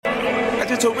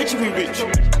addicted to rich we rich.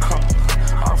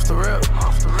 Off the rip,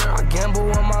 I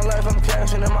gamble on my life, I'm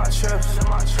cashing in my trips.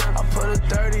 I put a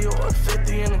 30 or a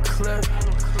 50 in the clip.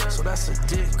 So that's a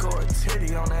dick or a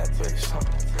titty on that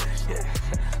bitch.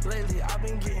 Yeah, lately I've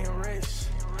been getting rich.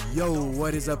 Yo,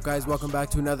 what is up, guys? Welcome back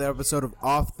to another episode of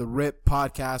Off the Rip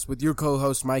podcast with your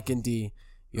co-host Mike and D.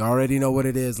 You already know what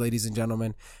it is, ladies and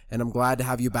gentlemen, and I'm glad to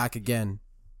have you back again.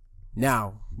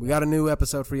 Now, we got a new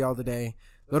episode for y'all today.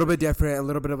 A little bit different, a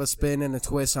little bit of a spin and a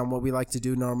twist on what we like to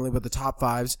do normally with the top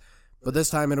fives. But this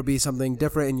time it'll be something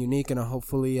different and unique, and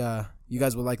hopefully you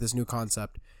guys will like this new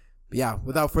concept. But yeah,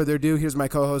 without further ado, here's my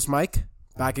co-host Mike.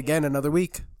 Back again another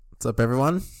week. What's up,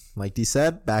 everyone? Like D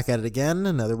said, back at it again.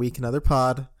 Another week, another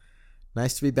pod.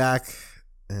 Nice to be back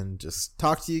and just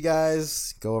talk to you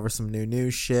guys, go over some new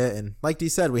shit. And like D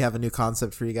said, we have a new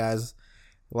concept for you guys.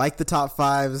 Like the top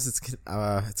fives, it's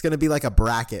going to be like a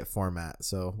bracket format.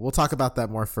 So we'll talk about that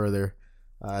more further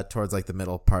towards like the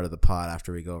middle part of the pod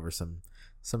after we go over some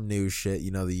new shit, you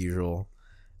know, the usual.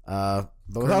 But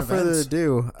without further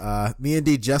ado, me and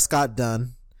D just got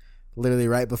done, literally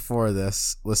right before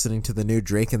this, listening to the new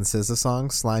Drake and SZA song,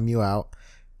 Slime You Out.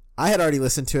 I had already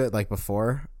listened to it like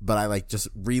before, but I like just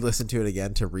re-listened to it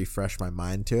again to refresh my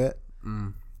mind to it.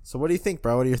 So what do you think,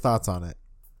 bro? What are your thoughts on it?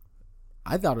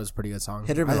 I thought it was a pretty good song.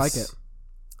 Hit or miss? I like it.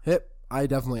 Hit. I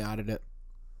definitely added it.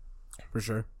 For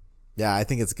sure. Yeah, I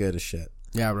think it's good as shit.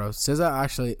 Yeah, bro. SZA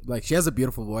actually, like, she has a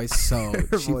beautiful voice, so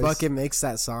she fucking makes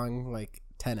that song, like,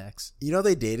 10x. You know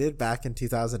they dated back in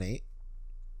 2008?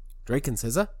 Drake and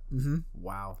SZA? Mm-hmm.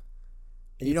 Wow.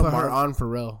 And you know, put her on for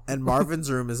real. And Marvin's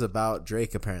Room is about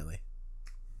Drake, apparently.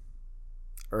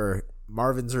 Or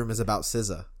Marvin's Room is about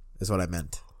SZA, is what I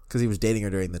meant. Because he was dating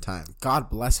her during the time. God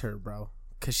bless her, bro.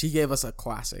 Because she gave us a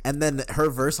classic. And then her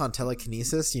verse on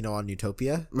Telekinesis, you know, on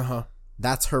Utopia,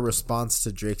 that's her response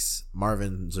to Drake's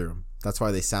Marvin's Room. That's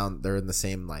why they're in the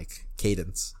same, like,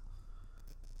 cadence.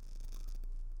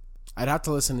 I'd have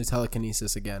to listen to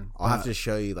Telekinesis again. I'll have to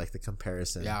show you, like, the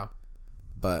comparison. Yeah.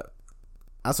 But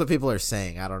that's what people are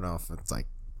saying. I don't know if it's, like,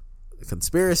 a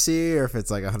conspiracy or if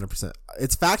it's, like, 100%.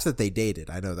 It's fact that they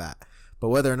dated. I know that. But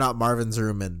whether or not Marvin's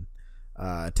Room and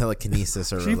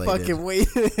Telekinesis are related. She fucking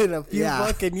waited a few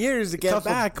fucking years to get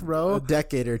back, bro. A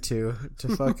decade or two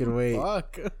to fucking wait.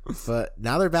 Fuck. But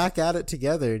now they're back at it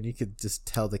together, and you could just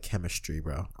tell the chemistry,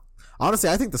 bro. Honestly,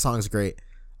 I think the song's great.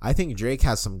 I think Drake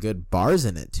has some good bars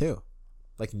in it, too.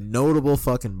 Like, notable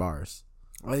fucking bars.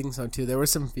 I think so, too. There were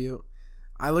some few.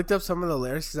 I looked up some of the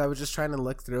lyrics because I was just trying to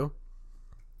look through.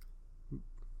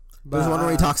 There's one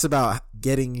where he talks about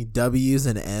getting W's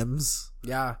and M's.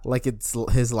 Yeah. Like it's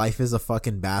his life is a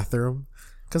fucking bathroom.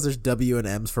 Because there's W and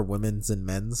M's for women's and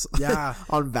men's. Yeah.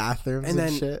 On bathrooms and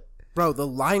then, shit. Bro, the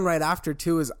line right after,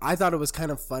 too, is I thought it was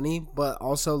kind of funny, but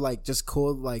also, like, just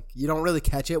cool. Like, you don't really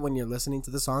catch it when you're listening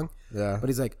to the song. Yeah. But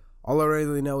he's like, all I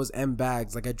really know is M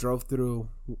bags. Like, I drove through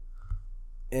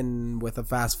with a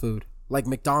fast food. Like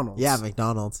McDonald's. Yeah,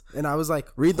 McDonald's. And I was like,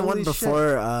 read the one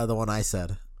before the one I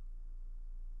said.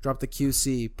 Drop the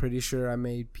QC. Pretty sure I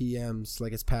made PMs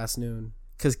like it's past noon.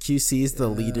 Because QC is the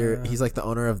leader. He's like the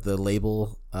owner of the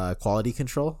label Quality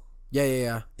Control.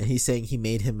 Yeah. And he's saying he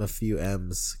made him a few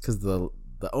M's because the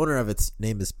owner of its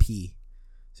name is P.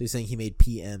 So he's saying he made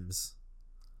PMs.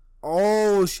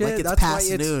 Oh, shit. Like it's that's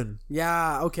past noon.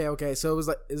 Yeah, okay. So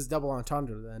it's double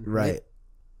entendre then. Right.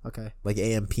 Okay. Like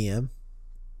AM, PM.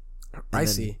 I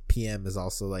see. PM is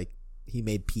also like he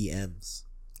made PMs.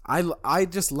 I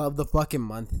just love the fucking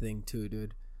month thing too,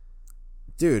 dude.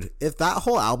 Dude, if that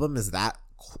whole album is that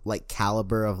like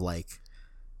caliber of like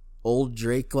old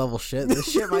Drake level shit,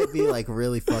 this shit might be like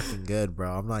really fucking good,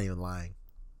 bro. I'm not even lying.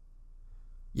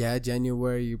 Yeah,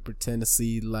 January you pretend to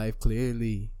see life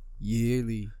clearly,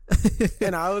 yearly.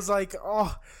 And I was like,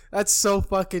 oh, that's so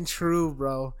fucking true,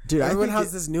 bro. Dude, everyone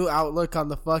has this new outlook on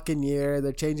the fucking year.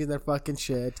 They're changing their fucking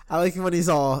shit. I like when he's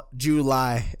all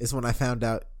July is when I found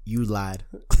out you lied.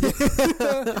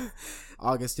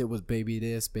 August it was baby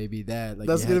this, baby that. Like,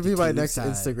 that's gonna be my next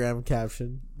Instagram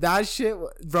caption. That shit,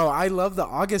 bro. I love the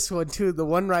August one too. The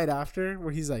one right after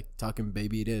where he's like talking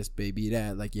baby this, baby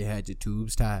that, like you had your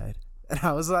tubes tied. And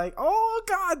I was like, oh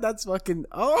god, that's fucking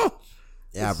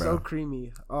yeah, bro. So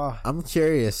creamy. Oh, I'm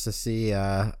curious to see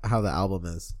how the album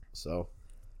is. So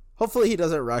hopefully he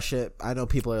doesn't rush it. I know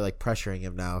people are like pressuring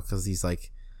him now because he's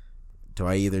like, do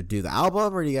I either do the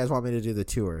album or do you guys want me to do the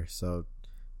tour? So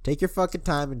take your fucking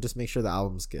time and just make sure the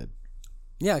album's good.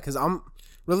 Yeah, because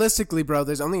realistically, bro,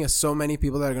 there's only so many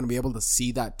people that are going to be able to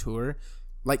see that tour.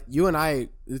 Like, you and I,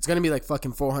 it's going to be like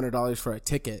fucking $400 for a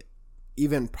ticket.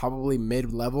 Even probably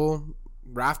mid-level.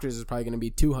 Rafters is probably going to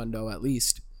be $200 at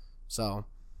least. So,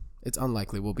 it's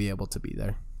unlikely we'll be able to be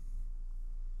there.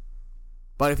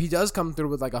 But if he does come through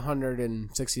with like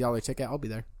 $160 ticket, I'll be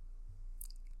there.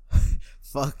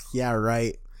 Fuck yeah,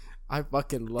 right. I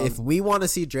fucking love. If we want to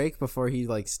see Drake before he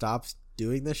like stops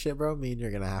doing this shit, bro, me and you're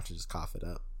gonna have to just cough it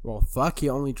up. Well, fuck, he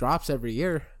only drops every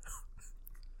year.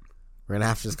 We're gonna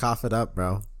have to just cough it up,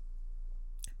 bro.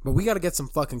 But we gotta get some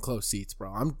fucking close seats,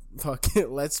 bro. I'm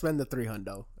fucking. Let's spend the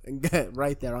 $300 and get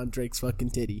right there on Drake's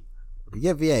fucking titty. You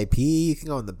get VIP. You can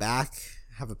go in the back,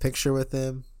 have a picture with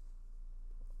him.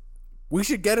 We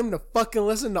should get him to fucking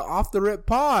listen to Off the Rip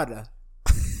Pod.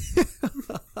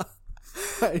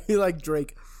 He like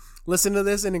Drake. Listen to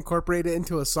this and incorporate it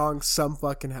into a song some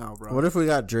fucking how, bro. What if we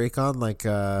got Drake on like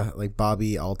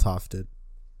Bobby Altoff did?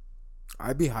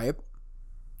 I'd be hype.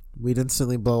 We'd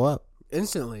instantly blow up.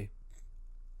 Instantly.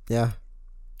 Yeah.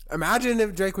 Imagine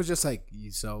if Drake was just like,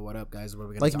 so what up, guys? What are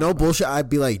we gonna like, talk no about? bullshit. I'd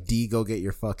be like, D, go get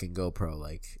your fucking GoPro.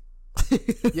 Like,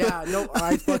 yeah, no,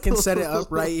 I'd fucking set it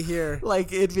up right here.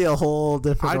 Like, it'd be a whole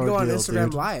different I'd go on ordeal, Instagram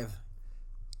dude. Live.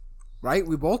 Right?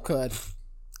 We both could.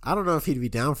 I don't know if he'd be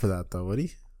down for that, though, would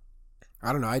he?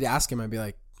 I don't know. I'd ask him. I'd be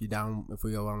like, you down if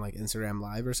we go on like Instagram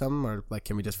Live or something? Or like,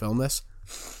 can we just film this?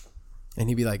 And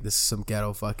he'd be like, this is some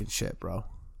ghetto fucking shit, bro.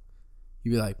 He'd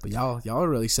be like, but y'all are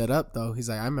really set up, though. He's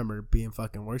like, I remember being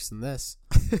fucking worse than this.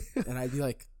 And I'd be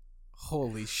like,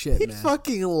 holy shit, He'd man.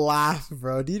 fucking laugh,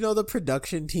 bro. Do you know the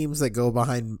production teams that go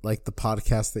behind like the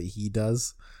podcast that he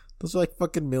does? Those are like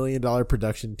fucking $1 million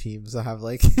production teams that have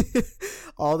like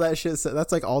all that shit.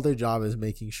 That's like all their job is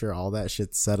making sure all that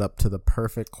shit's set up to the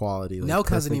perfect quality. Like, Nelk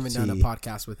hasn't even perfect done a tea.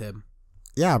 podcast with him.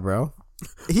 Yeah, bro.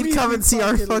 He'd We'd come be and see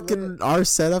our fucking lit. our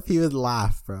setup. He would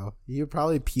laugh, bro. He would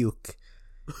probably puke.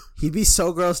 He'd be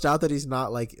so grossed out that he's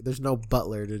not like. There's no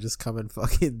butler to just come and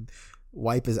fucking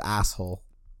wipe his asshole.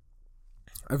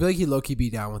 I feel like he'd low-key be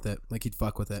down with it. Like, he'd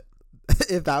fuck with it.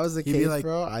 If that was the He'd be case, like-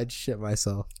 bro, I'd shit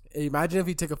myself. Imagine if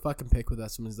he took a fucking pic with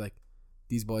us and was like,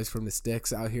 these boys from the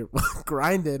sticks out here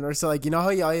grinding. Or so, like, you know how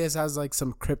he always has, like,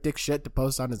 some cryptic shit to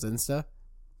post on his Insta?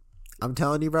 I'm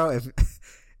telling you, bro.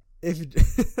 If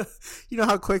you know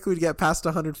how quick we'd get past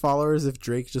 100 followers if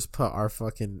Drake just put our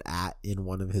fucking @ in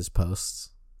one of his posts.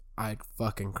 I'd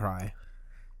fucking cry.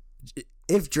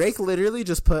 If Drake literally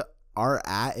just put our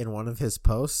 @ in one of his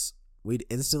posts, we'd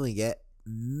instantly get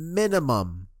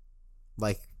minimum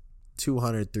like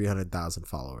 200, 300,000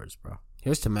 followers, bro.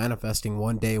 Here's to manifesting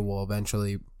one day we'll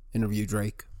eventually interview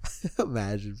Drake.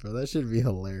 Imagine, bro. That should be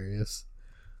hilarious.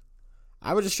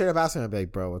 I would just straight up ask him, I'd be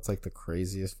like, bro, what's like the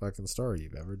craziest fucking story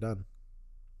you've ever done?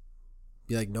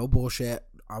 Be like, no bullshit.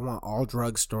 I want all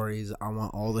drug stories. I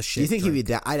want all the shit. Do you think he'd be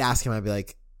Drake. down? I'd ask him, I'd be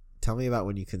like, tell me about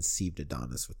when you conceived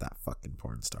Adonis with that fucking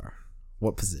porn star.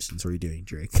 What positions were you doing,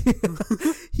 Drake?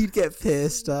 He'd get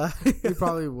pissed. He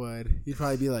probably would. He'd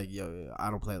probably be like, yo, I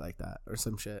don't play like that. Or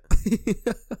some shit. He'd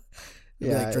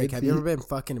be like, Drake, it'd have be- you ever been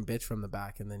fucking a bitch from the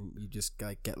back and then you just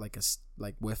like get like a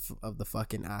like whiff of the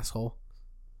fucking asshole?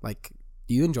 Like,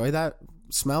 do you enjoy that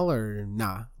smell or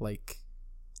nah? Like,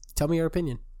 tell me your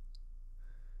opinion.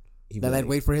 he'd be Then I'd like,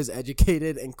 wait for his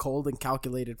educated and cold and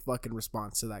calculated fucking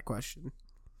response to that question.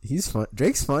 He's fun.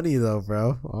 Drake's funny though,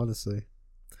 bro. Honestly.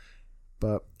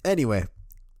 But anyway,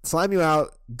 Slime You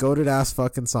Out, goated ass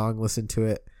fucking song. Listen to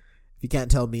it. If you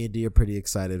can't tell, me and D are pretty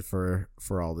excited for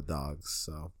all the dogs.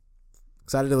 So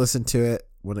excited to listen to it.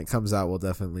 When it comes out, we'll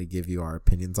definitely give you our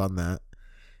opinions on that.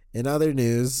 In other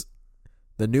news,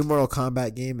 the new Mortal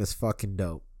Kombat game is fucking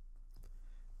dope.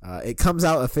 It comes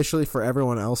out officially for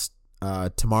everyone else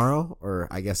tomorrow, or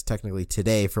I guess technically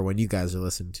today for when you guys are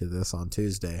listening to this on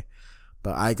Tuesday.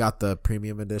 But I got the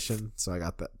premium edition, so I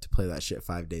got to play that shit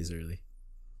 5 days early.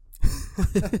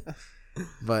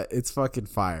 But it's fucking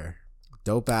fire.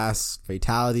 Dope ass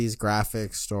fatalities,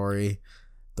 graphics, story.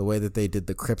 The way that they did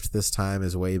the crypt this time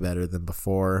is way better than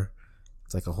before.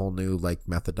 It's like a whole new like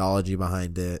methodology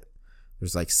behind it.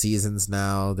 There's like seasons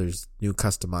now. There's new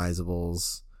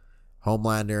customizables.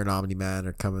 Homelander and Omni-Man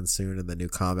are coming soon in the new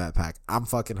combat pack. I'm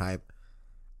fucking hype.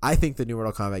 I think the new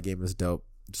Mortal Kombat game is dope.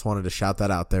 Just wanted to shout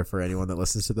that out there for anyone that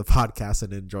listens to the podcast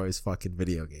and enjoys fucking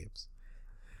video games.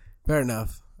 Fair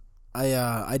enough.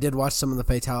 I did watch some of the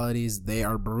fatalities. They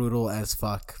are brutal as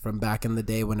fuck from back in the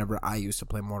day whenever I used to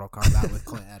play Mortal Kombat with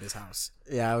Clint at his house.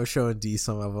 Yeah, I was showing D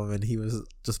some of them and he was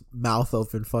just mouth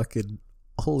open fucking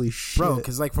holy shit. Bro,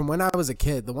 because like from when I was a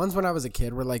kid, the ones when I was a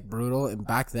kid were like brutal, and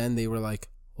back then they were like,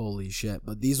 holy shit.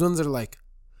 But these ones are like,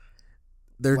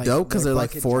 they're like, dope because they're they're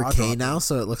like fucking 4K jaw-dropping. now,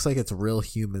 so it looks like it's real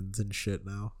humans and shit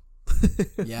now.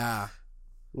 yeah.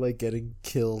 Like getting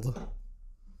killed.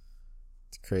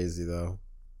 It's crazy though.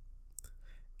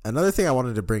 Another thing I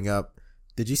wanted to bring up,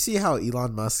 did you see how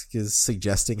Elon Musk is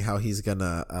suggesting how he's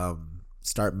gonna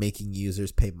start making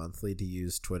users pay monthly to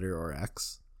use Twitter or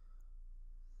X?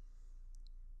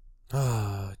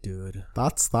 Dude.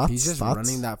 Thoughts? He's just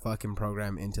running that fucking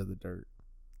program into the dirt.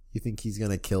 You think he's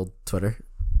gonna kill Twitter?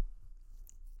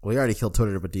 Well, he already killed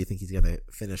Twitter, but do you think he's gonna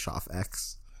finish off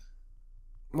X?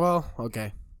 Well,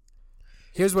 okay.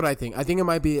 Here's what I think. I think it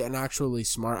might be an actually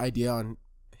smart idea on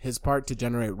his part to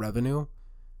generate revenue,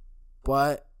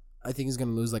 but I think he's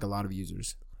gonna lose like a lot of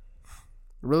users.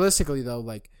 Realistically, though,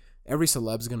 like every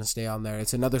celeb's gonna stay on there.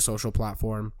 It's another social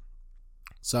platform,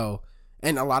 so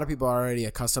and a lot of people are already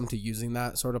accustomed to using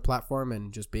that sort of platform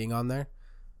and just being on there.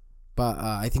 But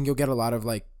I think you'll get a lot of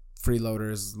like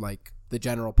freeloaders, like the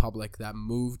general public, that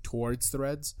move towards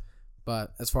Threads.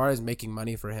 But as far as making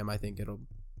money for him, I think it'll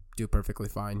do perfectly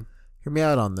fine. Hear me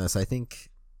out on this. I think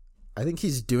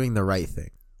he's doing the right thing.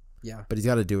 Yeah. But he's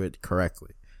got to do it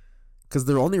correctly. Because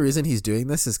the only reason he's doing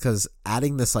this is because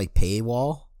adding this like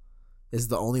paywall is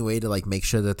the only way to like make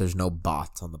sure that there's no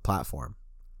bots on the platform.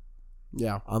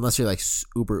 Yeah. Unless you're like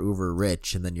uber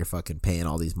rich and then you're fucking paying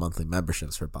all these monthly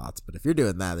memberships for bots. But if you're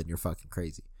doing that, then you're fucking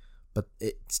crazy. But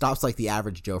it stops like the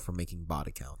average Joe from making bot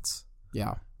accounts.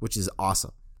 Yeah. Which is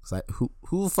awesome.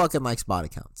 Who fucking likes bot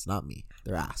accounts? Not me.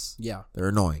 They're ass. Yeah. They're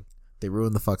annoying. They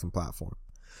ruin the fucking platform.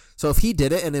 So if he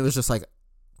did it and it was just like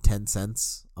 10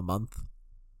 cents a month,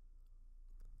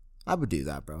 I would do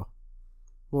that, bro.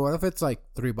 Well, what if it's like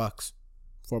 $3,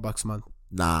 $4 a month?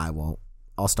 Nah, I won't.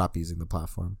 I'll stop using the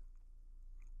platform.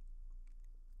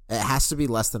 It has to be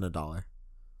less than $1.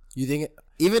 You think it?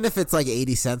 Even if it's like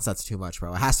 80 cents, that's too much,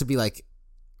 bro. It has to be like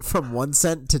from 1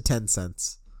 cent to 10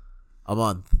 cents a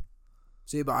month.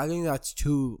 See, but I think that's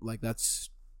too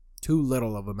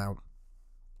little of amount.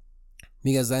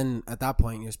 Because then at that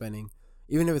point you're spending,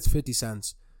 even if it's 50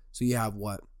 cents, so you have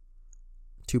what?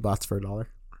 2 bots for $1.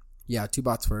 Yeah, 2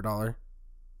 bots for $1.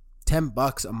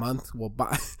 $10 a month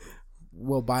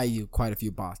will buy you quite a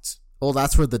few bots. Well,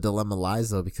 that's where the dilemma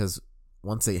lies, though, because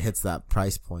once it hits that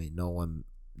price point,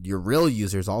 your real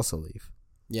users also leave.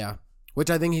 Yeah, which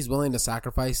I think he's willing to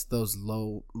sacrifice those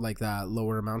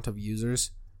lower amount of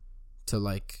users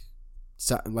to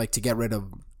to get rid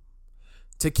of,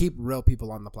 to keep real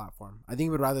people on the platform. I think he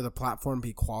would rather the platform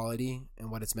be quality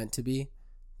and what it's meant to be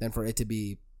than for it to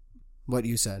be what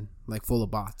you said, like full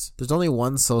of bots. There's only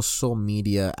one social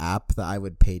media app that I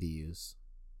would pay to use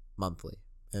monthly,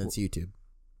 and it's YouTube.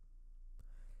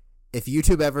 If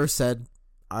YouTube ever said,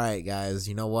 all right, guys,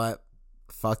 you know what?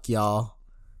 Fuck y'all.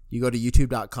 You go to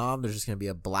youtube.com, there's just going to be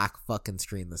a black fucking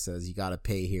screen that says you got to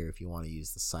pay here if you want to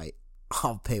use the site.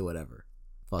 I'll pay whatever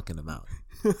fucking amount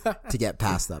to get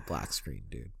past that black screen,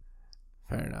 dude.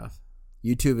 Fair enough.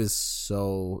 YouTube is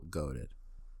so goated.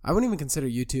 I wouldn't even consider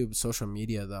YouTube social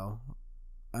media, though.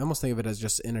 I almost think of it as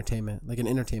just entertainment, like an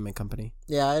entertainment company.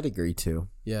 Yeah, I'd agree, too.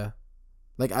 Yeah.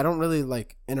 Like, I don't really,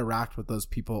 interact with those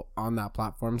people on that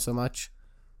platform so much.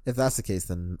 If that's the case,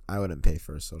 then I wouldn't pay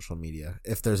for social media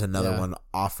if there's another one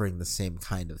offering the same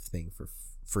kind of thing for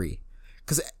free.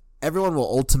 Because everyone will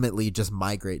ultimately just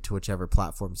migrate to whichever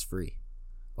platform's free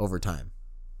over time.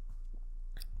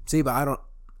 See, but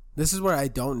this is where I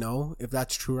don't know if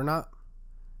that's true or not.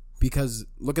 Because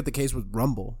look at the case with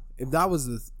Rumble. If that was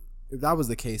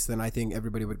the case, then I think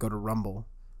everybody would go to Rumble.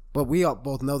 But we all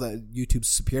both know that YouTube's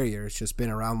superior. It's just been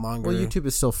around longer. Well, YouTube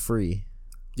is still free.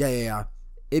 Yeah.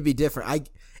 It'd be different.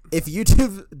 If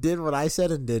YouTube did what I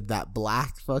said and did that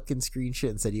black fucking screen shit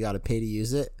and said you got to pay to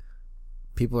use it,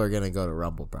 people are going to go to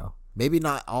Rumble, bro. Maybe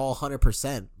not all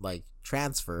 100% like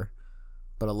transfer,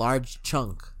 but a large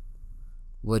chunk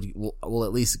will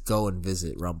at least go and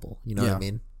visit Rumble. You know what I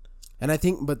mean? And I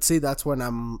think, but see, that's where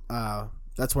I'm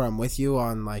with you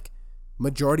on, like,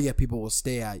 majority of people will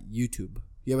stay at YouTube.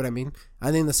 You know what I mean?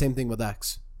 I think the same thing with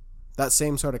X. That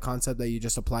same sort of concept that you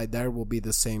just applied there will be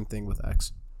the same thing with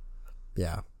X.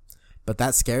 Yeah. But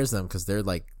that scares them because they're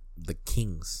like the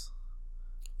kings.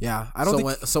 Yeah.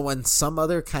 So when some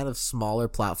other kind of smaller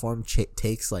platform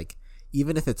takes like,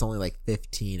 even if it's only like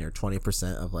 15 or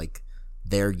 20% of like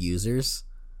their users,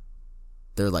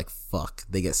 they're like, fuck.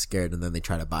 They get scared and then they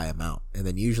try to buy them out. And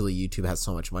then usually YouTube has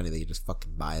so much money they just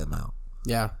fucking buy them out.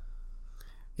 Yeah.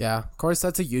 Yeah. Of course,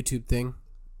 that's a YouTube thing.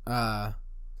 I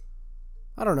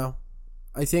don't know.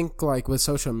 I think like with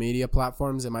social media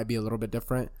platforms, it might be a little bit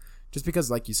different. Just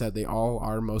because, like you said, they all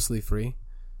are mostly free.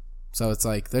 So it's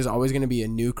like there's always going to be a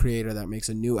new creator that makes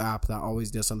a new app that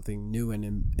always does something new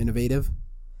and innovative.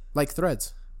 Like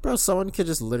Threads. Bro, someone could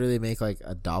just literally make like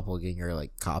a doppelganger,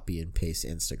 like copy and paste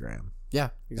Instagram. Yeah,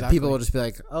 exactly. And people will just be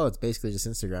like, oh, it's basically just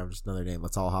Instagram, just another name.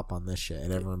 Let's all hop on this shit.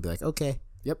 And everyone will be like, okay.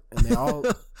 Yep. And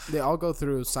they all go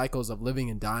through cycles of living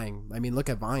and dying. I mean, look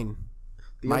at Vine.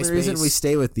 The only reason we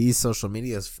stay with these social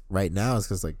medias right now is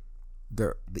because like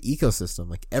they're the ecosystem,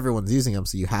 like everyone's using them,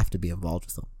 so you have to be involved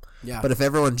with them. Yeah. But if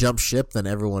everyone jumps ship, then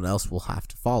everyone else will have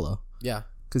to follow. Yeah.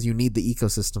 Because you need the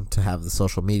ecosystem to have the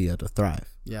social media to thrive.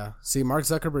 Yeah. See, Mark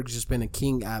Zuckerberg's just been a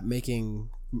king at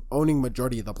owning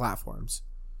majority of the platforms.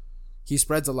 He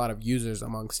spreads a lot of users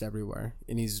amongst everywhere,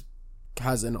 and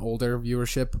has an older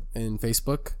viewership in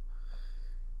Facebook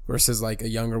versus like a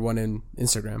younger one in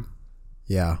Instagram.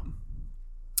 Yeah.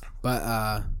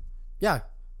 But yeah,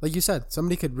 like you said,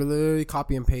 somebody could really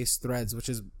copy and paste Threads, which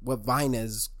is what Vine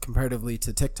is comparatively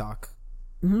to TikTok.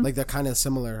 Mm-hmm. Like they're kind of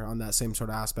similar on that same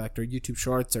sort of aspect, or YouTube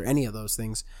Shorts, or any of those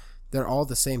things. They're all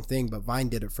the same thing, but Vine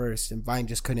did it first, and Vine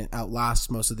just couldn't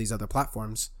outlast most of these other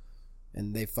platforms,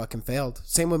 and they fucking failed.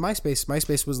 Same with MySpace.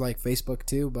 MySpace was like Facebook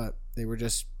too, but they were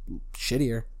just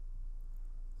shittier.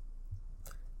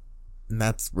 And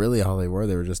that's really all they were.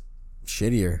 They were just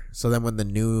shittier. So then when the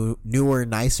newer,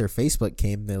 nicer Facebook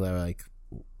came, they were like,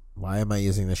 why am I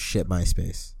using this shit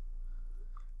MySpace?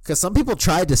 Because some people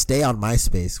tried to stay on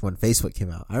MySpace when Facebook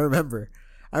came out. I remember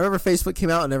Facebook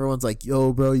came out and everyone's like,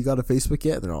 yo, bro, you got a Facebook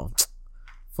yet? And they're all,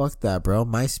 fuck that, bro.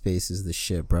 MySpace is the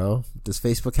shit, bro. Does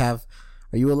Facebook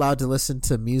are you allowed to listen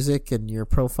to music in your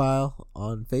profile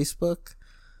on Facebook?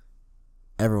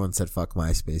 Everyone said fuck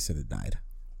MySpace and it died.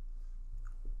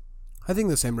 I think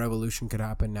the same revolution could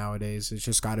happen nowadays.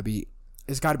 It's got to be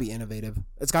innovative.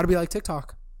 It's got to be like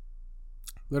TikTok.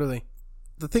 Literally.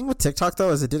 The thing with TikTok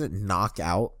though is it didn't knock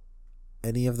out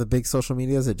any of the big social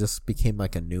medias. It just became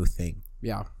like a new thing.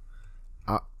 Yeah.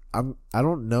 I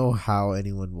don't know how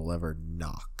anyone will ever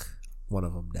knock one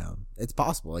of them down. It's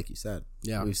possible, like you said.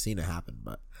 Yeah. We've seen it happen,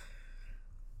 but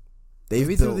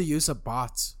maybe through the use of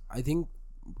bots. I think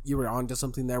you were onto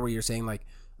something there where you're saying like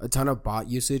a ton of bot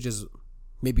usage is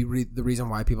maybe the reason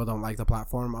why people don't like the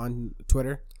platform on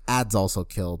Twitter. Ads also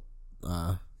killed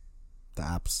the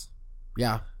apps.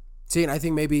 Yeah. See, and I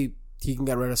think maybe he can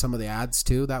get rid of some of the ads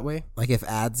too that way. Like if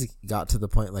ads got to the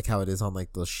point like how it is on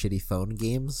like those shitty phone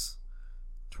games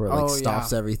to where it like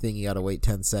stops everything, you gotta wait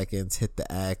 10 seconds, hit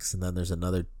the X, and then there's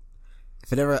another.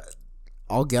 If it ever,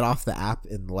 I'll get off the app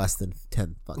in less than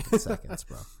 10 fucking seconds,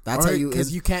 bro. That's how you,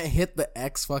 because you can't hit the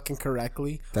X fucking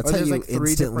correctly. That's how you like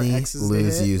instantly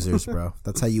lose users, bro.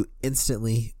 That's how you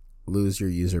instantly lose your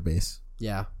user base.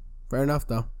 Yeah, fair enough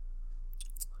though.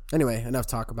 Anyway, enough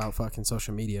talk about fucking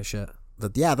social media shit.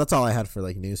 But yeah, that's all I had for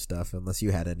like news stuff. Unless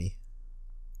you had any.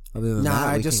 Other than that,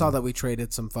 I just saw that we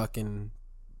traded some fucking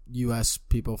U.S.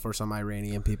 people for some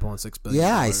Iranian people and $6 billion.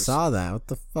 Yeah, I saw that. What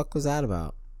the fuck was that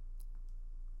about?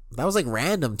 That was like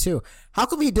random too. How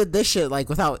come he did this shit like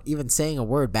without even saying a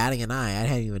word, batting an eye? I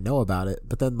didn't even know about it.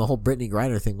 But then the whole Brittany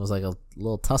Griner thing was like a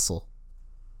little tussle.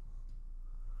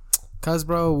 Cause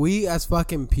bro, we as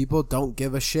fucking people don't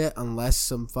give a shit unless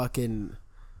some fucking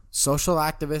social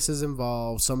activist is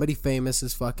involved, somebody famous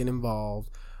is fucking involved,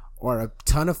 or a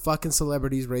ton of fucking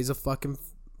celebrities raise a fucking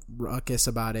ruckus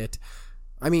about it.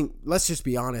 I mean, let's just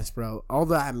be honest, bro. All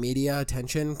that media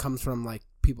attention comes from like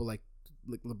people like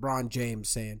LeBron James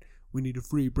saying we need to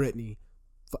free Britney.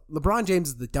 LeBron James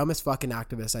is the dumbest fucking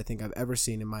activist I think I've ever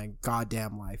seen in my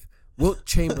goddamn life. Wilt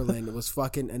Chamberlain was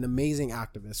fucking an amazing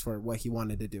activist for what he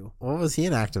wanted to do. What was he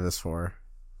an activist for?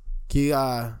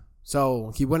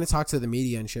 So he went and talked to the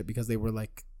media and shit because they were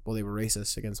like, well, they were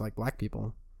racist against like black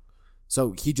people.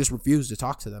 So he just refused to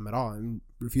talk to them at all and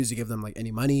refused to give them like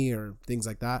any money or things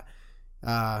like that.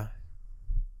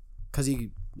 Cause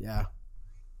yeah.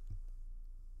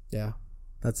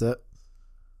 That's it.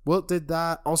 Wilt did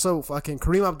that. Also, fucking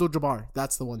Kareem Abdul-Jabbar.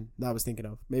 That's the one that I was thinking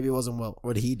of. Maybe it wasn't Wilt.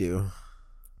 What did he do?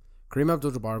 Kareem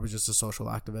Abdul-Jabbar was just a social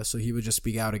activist, so he would just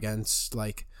speak out against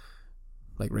like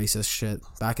racist shit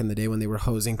back in the day when they were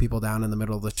hosing people down in the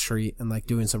middle of the street and like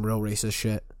doing some real racist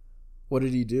shit. What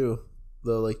did he do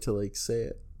though, like to like say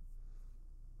it?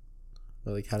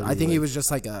 Or, like how did I think he was just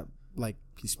like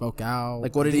he spoke out.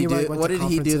 Like what did he do? What did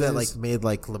he do that like made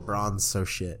like LeBron so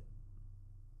shit?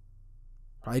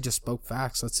 Probably just spoke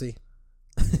facts. Let's see.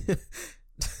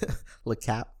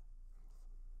 LeCap.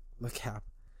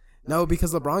 No,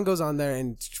 because LeBron goes on there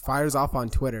and fires off on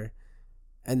Twitter.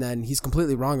 And then he's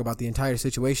completely wrong about the entire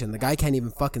situation. The guy can't even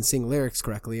fucking sing lyrics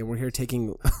correctly, and we're here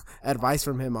taking advice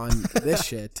from him on this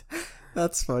shit.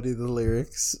 That's funny, the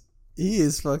lyrics. He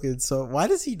is fucking so... Why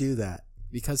does he do that?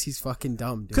 Because he's fucking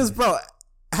dumb, dude. Because, bro,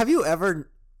 have you ever...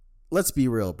 Let's be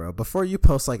real, bro. Before you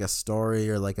post, like, a story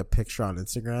or, like, a picture on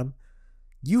Instagram,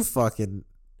 you fucking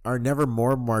are never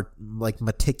more like,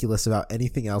 meticulous about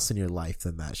anything else in your life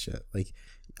than that shit. Like...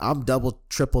 I'm double,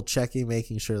 triple checking,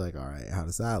 making sure like, all right, how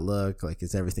does that look? Like,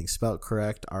 is everything spelled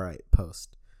correct? All right,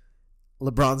 post.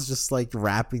 LeBron's just like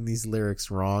rapping these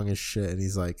lyrics wrong as shit. And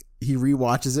he's like, he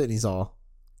rewatches it and he's all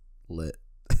lit.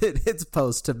 It hits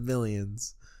post to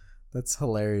millions. That's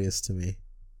hilarious to me.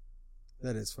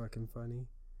 That is fucking funny.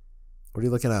 What are you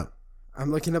looking up?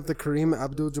 I'm looking up the Kareem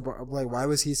Abdul-Jabbar. Like, why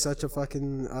was he such a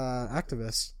fucking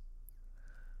activist?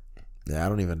 Yeah, I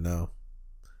don't even know.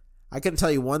 I can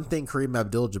tell you one thing Kareem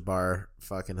Abdul-Jabbar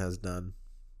fucking has done,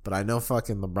 but I know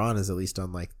fucking LeBron is at least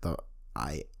on like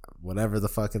whatever the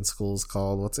fucking school's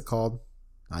called. What's it called?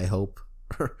 I hope.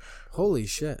 Holy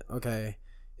shit. Okay.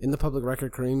 In the public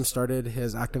record, Kareem started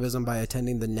his activism by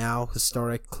attending the now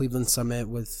historic Cleveland Summit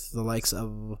with the likes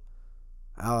of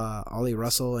Ollie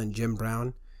Russell and Jim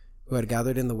Brown, who had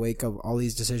gathered in the wake of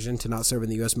Ollie's decision to not serve in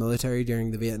the U.S. military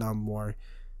during the Vietnam War.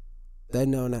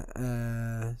 Then known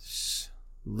as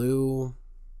Lou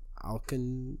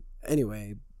Alkin.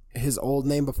 Anyway, his old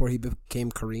name before he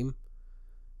became Kareem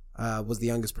was the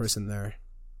youngest person there.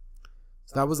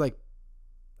 So that was like,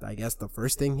 I guess, the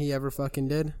first thing he ever fucking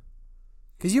did.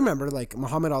 Because you remember, like,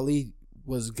 Muhammad Ali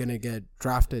was going to get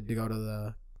drafted to go to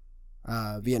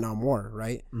the Vietnam War,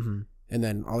 right? Mm-hmm. And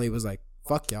then Ali was like,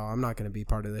 fuck y'all, I'm not going to be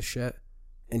part of this shit.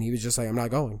 And he was just like, I'm not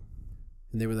going.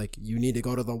 And they were like, you need to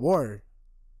go to the war.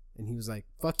 And he was like,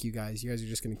 fuck you guys. You guys are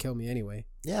just going to kill me anyway.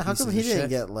 Yeah, how come he didn't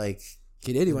get, like,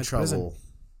 he did. He went to prison.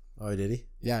 Oh, did he?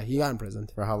 Yeah, he got in prison.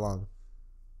 For how long?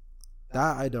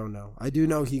 That I don't know. I do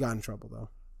know he got in trouble, though.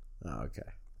 Oh, okay.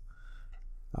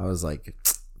 I was like,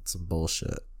 some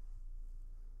bullshit.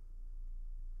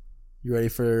 You ready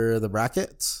for the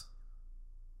brackets?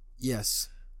 Yes.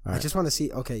 All right. I just want to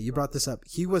see. Okay, you brought this up.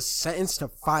 He was sentenced to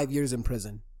 5 years in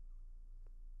prison.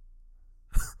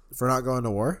 For not going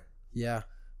to war? Yeah.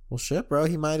 Well, shit, bro.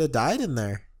 He might have died in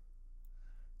there.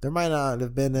 There might not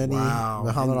have been any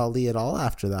Muhammad Ali at all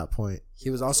after that point. He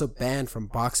was also banned from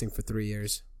boxing for 3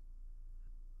 years.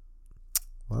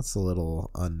 Well, that's a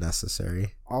little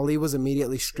unnecessary. Ali was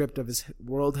immediately stripped of his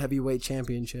world heavyweight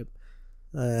championship.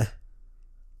 It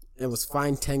was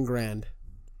fined 10 grand.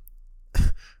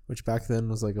 Which back then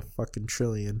was like a fucking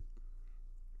trillion.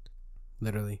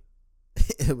 Literally.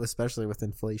 Especially with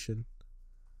inflation.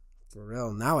 For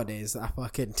real. Nowadays, that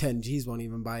fucking 10 G's won't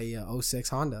even buy a 06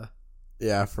 Honda.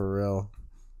 Yeah, for real.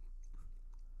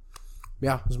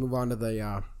 Yeah, let's move on to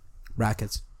the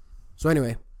brackets. So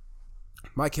anyway,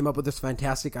 Mike came up with this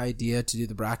fantastic idea to do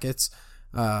the brackets.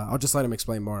 I'll just let him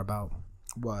explain more about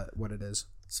what it is.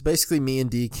 So basically, me and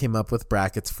D came up with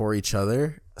brackets for each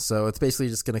other. So it's basically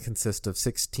just going to consist of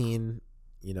 16,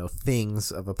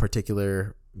 things of a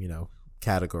particular,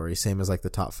 category, same as like the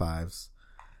top fives.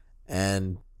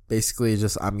 And basically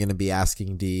just I'm going to be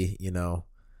asking D,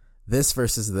 this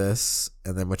versus this,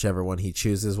 and then whichever one he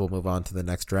chooses, we'll move on to the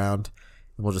next round.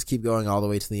 And we'll just keep going all the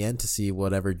way to the end to see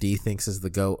whatever D thinks is the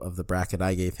GOAT of the bracket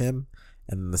I gave him.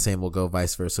 And then the same will go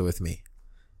vice versa with me.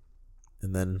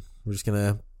 And then we're just going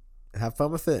to have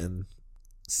fun with it and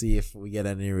see if we get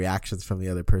any reactions from the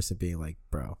other person being like,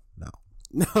 bro,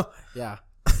 no. Yeah.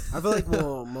 I feel like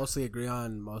we'll mostly agree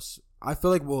on most. I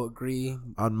feel like we'll agree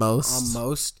on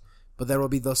most. But there will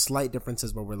be those slight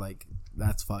differences where we're like,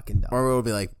 that's fucking dumb. Or we'll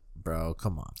be like, bro,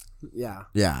 come on. Yeah.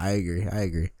 Yeah, I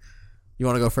agree. You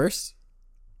want to go first?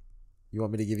 You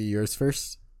want me to give you yours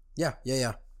first? Yeah.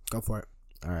 Go for it.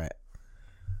 All right.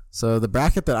 So the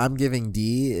bracket that I'm giving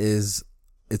D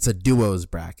it's a duos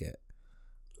bracket.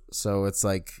 So it's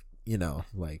like,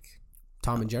 like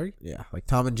Tom and Jerry? Yeah, like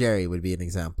Tom and Jerry would be an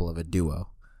example of a duo.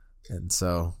 And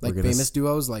so like famous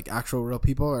duos, like actual real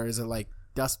people, or is it like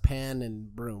dustpan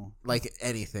and broom? Like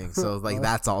anything. So like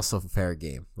that's also fair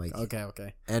game. Like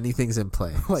okay. Anything's in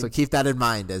play. So keep that in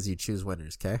mind as you choose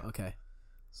winners, okay? Okay.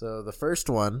 So the first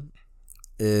one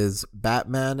is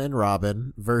Batman and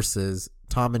Robin versus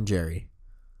Tom and Jerry.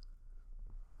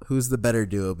 Who's the better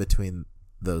duo between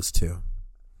those two?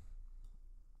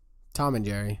 Tom and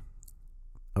Jerry.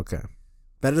 Okay.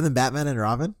 Better than Batman and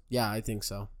Robin? Yeah, I think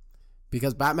so.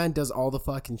 Because Batman does all the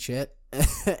fucking shit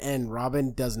and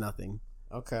Robin does nothing.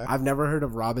 Okay. I've never heard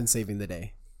of Robin saving the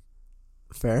day.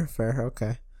 Fair.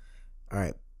 Okay. All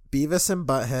right. Beavis and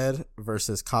Butthead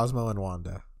versus Cosmo and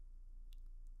Wanda.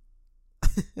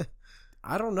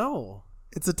 I don't know.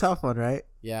 It's a tough one, right?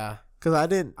 Yeah. Because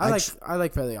I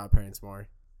like Fairly Odd Parents more.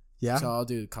 Yeah. So I'll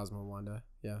do Cosmo and Wanda.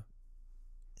 Yeah.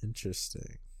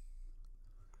 Interesting.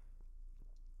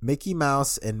 Mickey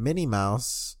Mouse and Minnie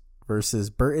Mouse versus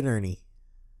Bert and Ernie.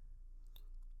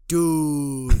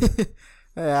 Dude.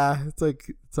 Yeah, it's an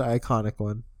iconic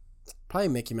one. Probably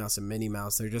Mickey Mouse and Minnie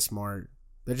Mouse. They're just more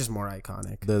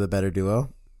iconic. They're the better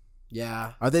duo?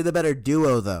 Yeah. Are they the better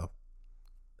duo though?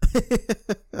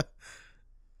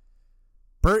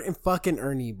 Bert and fucking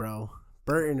Ernie, bro.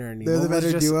 Bert and Ernie. They're the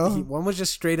better duo? One was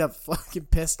just straight up fucking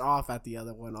pissed off at the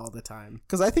other one all the time.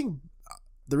 Because I think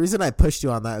the reason I pushed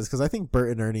you on that is because I think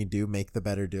Bert and Ernie do make the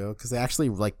better duo because they actually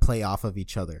like play off of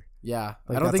each other. Yeah,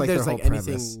 Like, I don't that's, think like, there's their like whole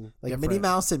anything premise. Like different. Minnie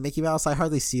Mouse and Mickey Mouse, I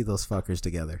hardly see those fuckers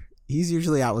together. He's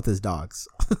usually out with his dogs.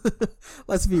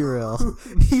 Let's be real.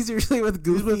 He's usually with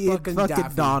Goofy and fucking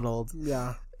Daffy. Donald.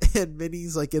 Yeah, And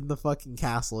Minnie's like in the fucking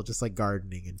castle, just like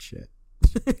gardening and shit.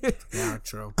 yeah,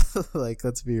 true. Like,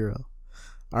 let's be real.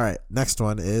 All right, next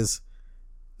one is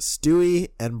Stewie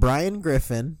and Brian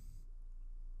Griffin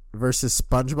versus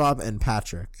SpongeBob and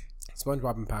Patrick.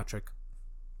 SpongeBob and Patrick.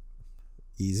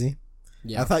 Easy.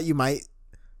 Yeah, I thought you might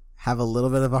have a little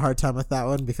bit of a hard time with that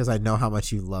one because I know how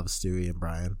much you love Stewie and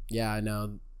Brian. yeah, I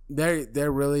know.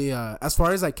 They're really as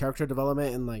far as like character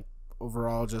development and like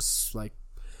overall, just like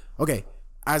okay,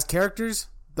 as characters,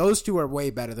 those two are way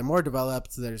better. They're more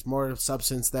developed. There's more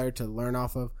substance there to learn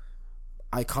off of.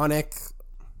 Iconic,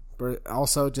 but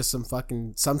also just some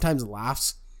fucking sometimes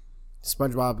laughs.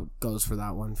 SpongeBob goes for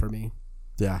that one for me.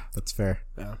 Yeah, that's fair.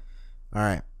 Yeah. All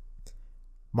right.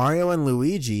 Mario and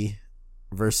Luigi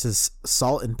versus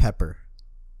Salt and Pepper.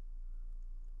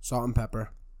 Salt and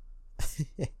Pepper.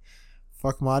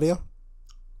 Fuck Mario?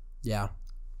 Yeah.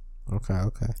 Okay.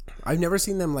 I've never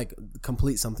seen them like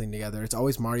complete something together. It's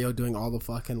always Mario doing all the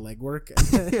fucking legwork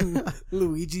and then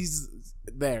Luigi's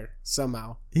there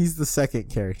somehow. He's the second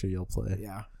character you'll play.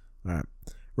 Yeah. All right.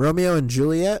 Romeo and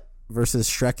Juliet versus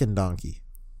Shrek and Donkey.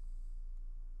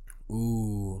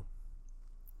 Ooh.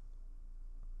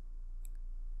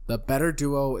 The better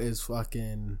duo is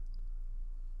fucking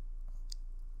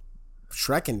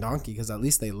Shrek and Donkey because at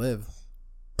least they live.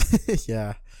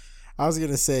 Yeah. I was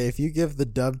going to say, if you give the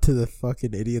dub to the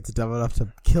fucking idiots dumb enough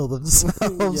to kill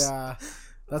themselves. Yeah.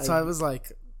 That's why I was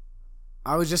like,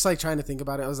 I was just like trying to think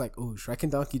about it. I was like, ooh, Shrek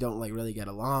and Donkey don't like really get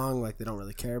along. Like they don't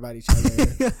really care about each other.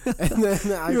 And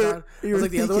then I was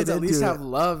like, the other ones at least have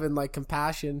love and like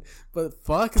compassion. But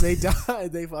fuck, they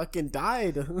died. They fucking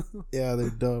died. Yeah, they're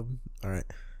dumb. All right.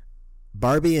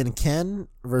 Barbie and Ken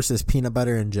versus Peanut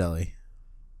Butter and Jelly.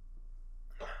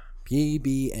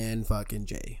 PB and fucking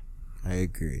J. I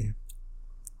agree.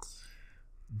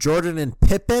 Jordan and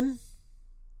Pippin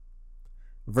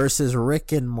versus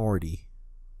Rick and Morty.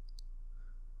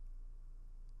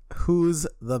 Who's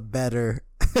the better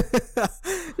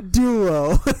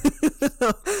duo?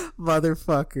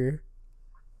 Motherfucker.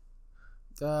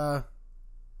 That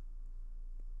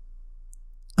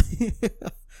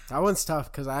one's tough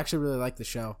because I actually really like the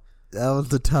show. That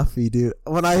one's a toughie, dude.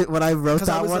 When I wrote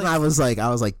that one, I was like,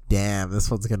 damn, this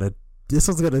one's gonna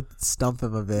stump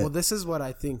him a bit. Well, this is what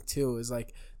I think too. Is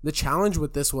like the challenge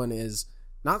with this one is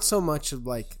not so much of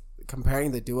like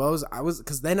comparing the duos.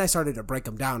 Because then I started to break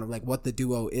them down of like what the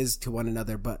duo is to one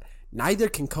another, but neither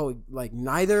can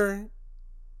neither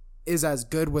is as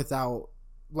good without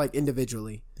like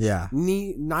individually. Yeah.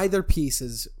 Neither piece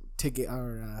is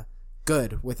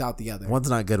good without the other. One's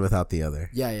not good without the other.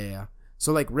 Yeah.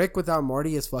 So like Rick without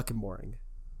Morty is fucking boring.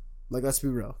 Like let's be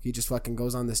real. He just fucking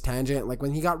goes on this tangent. Like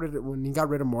when he got rid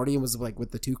of Morty and was like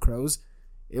with the two crows,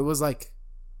 it was like,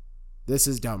 this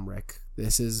is dumb, Rick.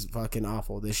 This is fucking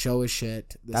awful. This show is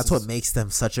shit. That's what makes them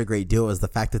such a great duo, is the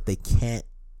fact that they can't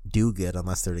do good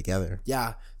unless they're together.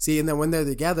 Yeah. See, and then when they're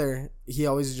together, he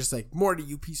always is just like, Morty,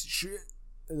 you piece of shit.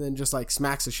 And then just like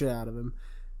smacks the shit out of him.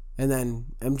 And then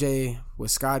MJ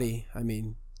with Scotty, I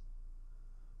mean,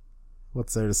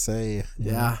 what's there to say?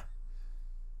 Yeah.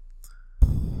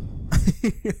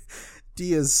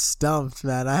 D is stumped,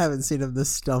 man. I haven't seen him this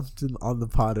stumped on the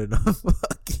pod in a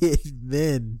fucking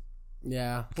min.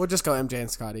 Yeah. We'll just go MJ and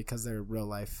Scotty because they're real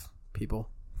life people.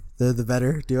 They're the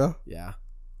better duo? Yeah.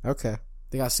 Okay.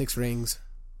 They got 6 rings.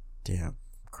 Damn.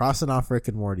 Crossing off Rick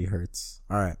and Morty hurts.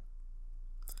 All right.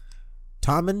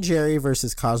 Tom and Jerry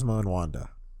versus Cosmo and Wanda.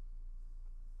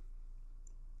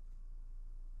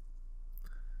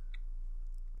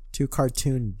 Two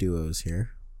cartoon duos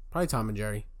here. Probably Tom and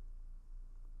Jerry.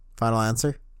 Final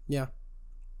answer? Yeah.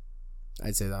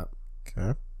 I'd say that.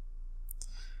 Okay.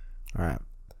 All right.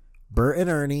 Bert and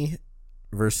Ernie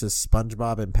versus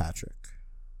SpongeBob and Patrick.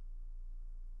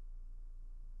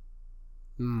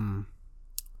 I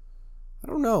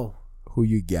don't know. Who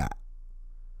you got?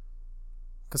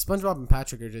 Because SpongeBob and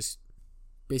Patrick are just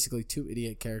basically 2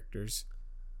 idiot characters.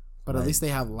 But at least they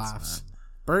have laughs.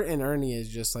 Bert and Ernie is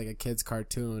just like a kid's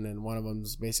cartoon, and one of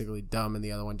them's basically dumb, and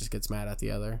the other one just gets mad at the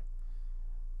other.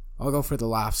 I'll go for the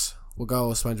laughs. We'll go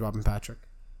with SpongeBob and Patrick.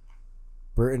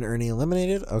 Bert and Ernie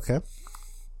eliminated? Okay.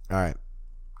 All right.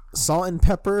 Salt and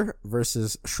Pepper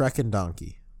versus Shrek and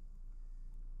Donkey.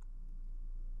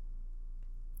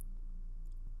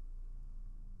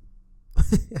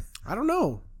 I don't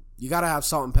know. You gotta have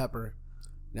Salt and Pepper.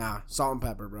 Nah, Salt and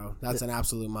Pepper, bro. That's an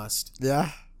absolute must.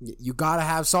 Yeah? You gotta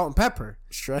have salt and pepper.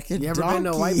 Shrek and You ever donkey. been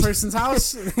to a white person's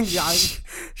house?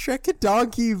 Shrek and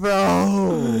donkey,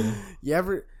 bro.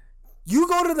 You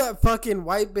go to that fucking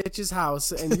white bitch's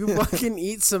house and you fucking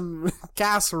eat some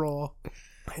casserole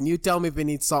and you tell me if it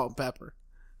needs salt and pepper.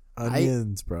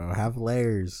 Onions, bro. Have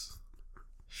layers.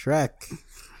 Shrek.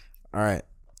 All right.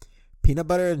 Peanut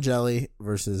butter and jelly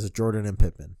versus Jordan and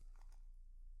Pippin.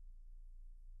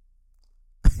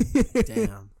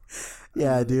 Damn.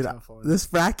 Yeah, really dude. tough one. This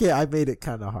bracket, I made it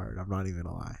kind of hard. I'm not even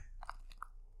gonna lie.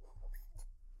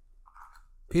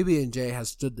 PB&J has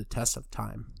stood the test of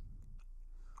time.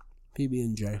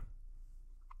 PB&J.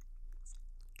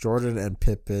 Jordan and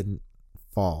Pippin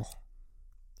fall.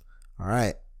 All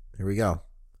right. Here we go.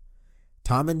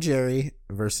 Tom and Jerry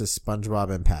versus SpongeBob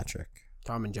and Patrick.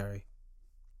 Tom and Jerry.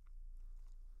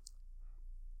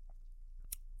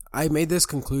 I made this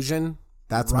conclusion.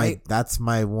 That's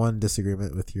my one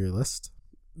disagreement with your list.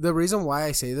 The reason why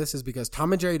I say this is because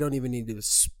Tom and Jerry don't even need to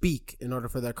speak in order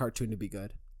for their cartoon to be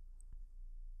good.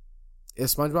 If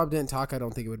SpongeBob didn't talk, I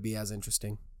don't think it would be as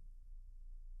interesting.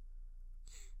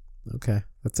 Okay.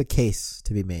 That's a case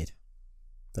to be made.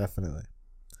 Definitely.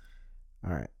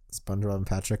 All right. SpongeBob and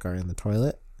Patrick are in the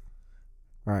toilet.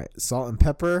 All right. Salt and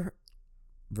pepper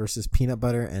versus peanut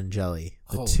butter and jelly.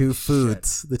 The two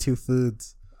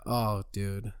foods. Oh,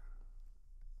 dude.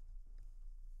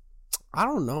 I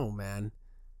don't know, man.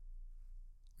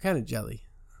 What kind of jelly?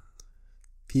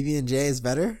 PB&J is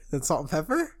better than salt and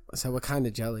pepper? So what kind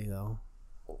of jelly, though?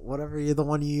 Whatever you're the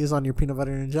one you use on your peanut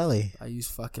butter and jelly. I use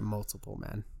fucking multiple,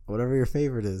 man. Whatever your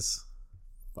favorite is.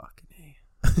 Fucking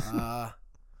A.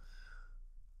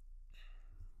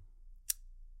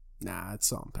 Nah, it's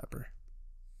salt and pepper.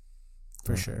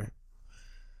 For sure.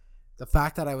 The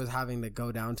fact that I was having to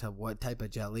go down to what type of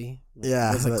jelly was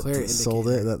a clear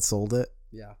indicator. That sold it.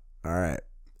 Yeah. All right.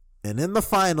 And in the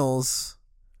finals,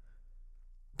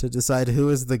 to decide who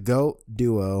is the GOAT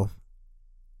duo,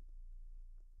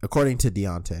 according to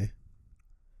Deontay,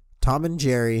 Tom and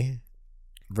Jerry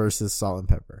versus Salt and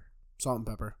Pepper. Salt and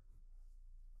pepper.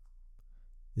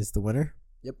 Is the winner?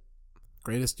 Yep.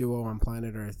 Greatest duo on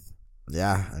planet Earth.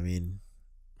 Yeah, I mean...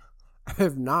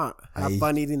 If not, have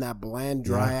fun eating that bland,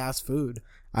 dry-ass food.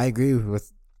 I agree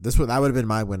with this one. That would have been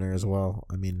my winner as well.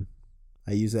 I mean,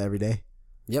 I use it every day.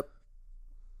 Yep.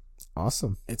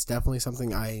 Awesome. It's definitely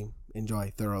something I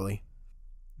enjoy thoroughly.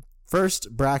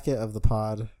 First bracket of the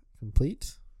pod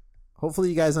complete. Hopefully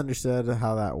you guys understood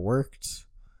how that worked.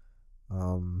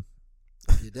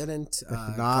 If you didn't,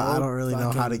 if not, I don't really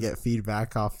know how to get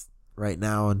feedback off right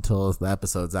now until the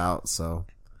episode's out, so...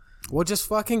 Well, just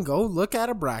fucking go look at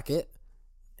a bracket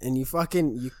and you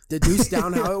deduce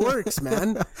down how it works,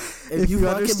 man. If you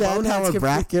understand how a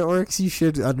bracket works, you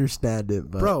should understand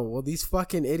it. But. Bro, well, these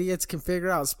fucking idiots can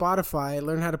figure out Spotify,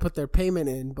 learn how to put their payment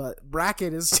in, but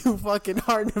bracket is too fucking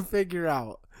hard to figure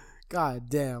out. God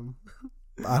damn.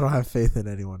 I don't have faith in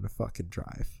anyone to fucking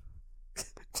drive.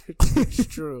 It's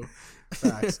true.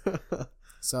 Facts.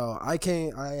 So, I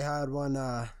had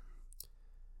one,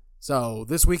 so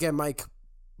this weekend, Mike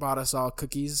bought us all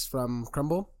cookies from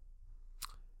Crumble.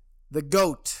 The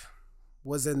GOAT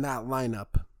was in that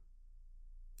lineup.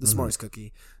 The s'mores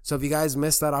cookie. So if you guys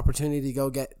missed that opportunity to go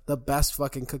get the best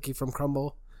fucking cookie from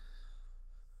Crumble,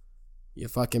 you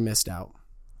fucking missed out.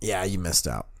 Yeah, you missed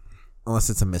out.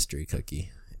 Unless it's a mystery cookie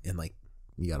and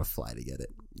you gotta fly to get it.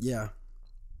 Yeah.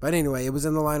 But anyway, it was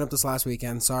in the lineup this last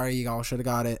weekend. Sorry, you all should have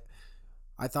got it.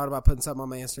 I thought about putting something on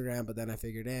my Instagram, but then I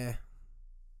figured, nah.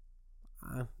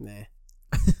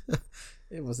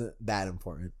 It wasn't that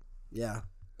important. Yeah.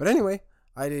 But anyway,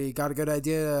 I got a good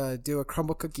idea to do a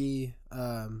Crumble cookie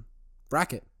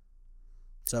bracket.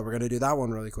 So we're going to do that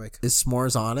one really quick. Is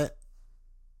s'mores on it?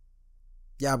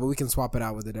 Yeah, but we can swap it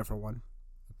out with a different one.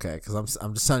 Okay, because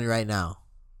I'm just telling you right now.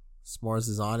 S'mores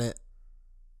is on it.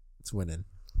 It's winning.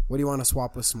 What do you want to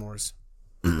swap with s'mores?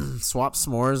 Swap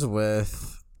s'mores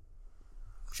with...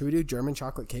 Should we do German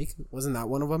chocolate cake? Wasn't that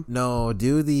one of them? No,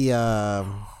 do the...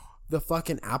 The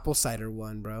fucking apple cider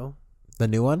one, bro. The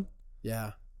new one?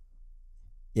 Yeah.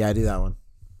 Yeah, I do that one.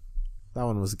 That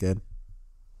one was good.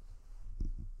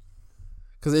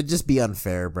 Because it'd just be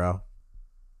unfair, bro.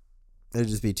 It'd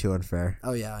just be too unfair.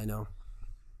 Oh, yeah, I know.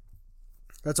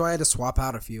 That's why I had to swap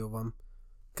out a few of them.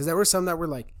 Because there were some that were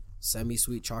like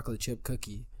semi-sweet chocolate chip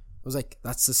cookie. I was like,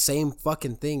 that's the same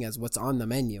fucking thing as what's on the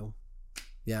menu.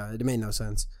 Yeah, it made no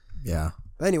sense. Yeah.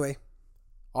 But anyway,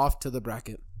 off to the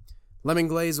bracket. Lemon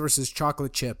glaze versus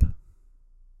chocolate chip.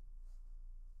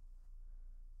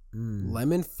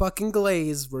 Lemon fucking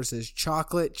glaze versus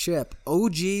chocolate chip.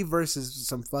 OG versus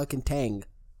some fucking Tang.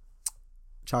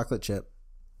 Chocolate chip.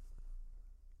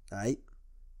 Alright.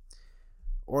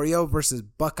 Oreo versus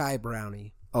Buckeye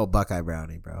Brownie. Oh, Buckeye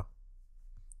Brownie, bro.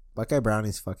 Buckeye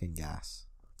Brownie's fucking gas.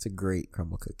 It's a great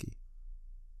crumble cookie.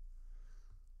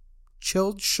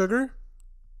 Chilled sugar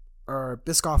or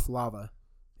Biscoff lava?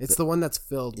 It's the one that's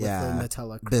filled with the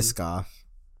Nutella cream. Biscoff.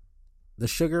 The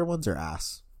sugar ones are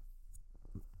ass.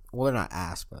 Well, they're not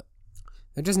ass, but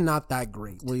they're just not that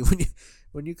great.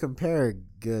 When you compare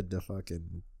good to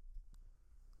fucking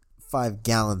 5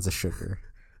 gallons of sugar.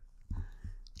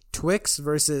 Twix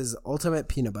versus Ultimate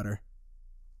Peanut Butter.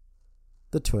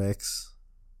 The Twix.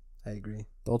 I agree.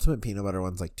 The Ultimate Peanut Butter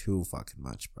one's like too fucking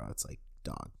much, bro. It's like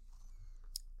dog.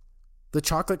 The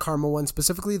chocolate caramel one,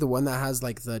 specifically the one that has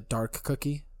like the dark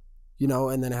cookie, you know,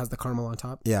 and then it has the caramel on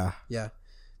top. Yeah. Yeah.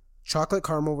 Chocolate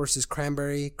caramel versus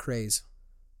cranberry craze.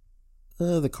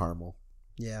 The caramel.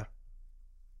 Yeah.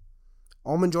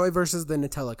 Almond Joy versus the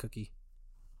Nutella cookie.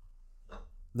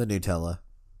 The Nutella.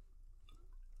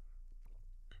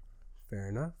 Fair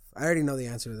enough. I already know the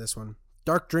answer to this one.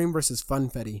 Dark Dream versus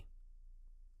Funfetti.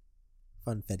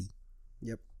 Funfetti.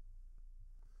 Yep.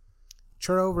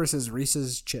 Churro versus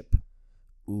Reese's Chip.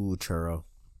 Ooh, churro.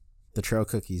 The churro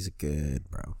cookie's good,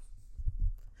 bro.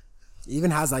 It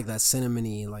even has like that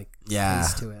cinnamony like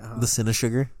taste to it, huh? The cinna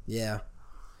sugar. Yeah.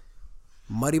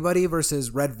 Muddy Buddy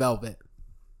versus Red Velvet.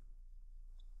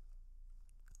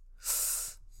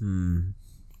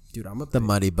 Dude, the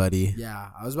Muddy Buddy. Yeah,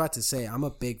 I was about to say I'm a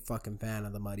big fucking fan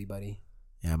of the Muddy Buddy.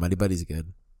 Yeah, Muddy Buddy's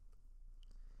good.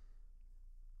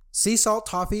 Sea Salt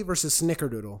Toffee versus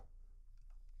Snickerdoodle.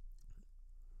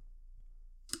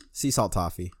 Sea Salt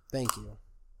Toffee. Thank you.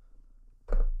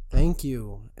 Thank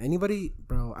you. Anybody,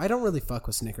 bro? I don't really fuck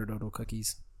with Snickerdoodle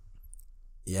cookies.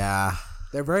 Yeah,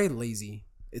 they're very lazy.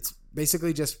 It's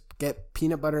basically just get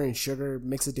peanut butter and sugar,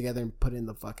 mix it together, and put it in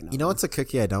the fucking oven. You know what's a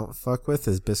cookie I don't fuck with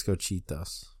is Bisco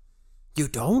Cheetos. You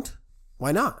don't?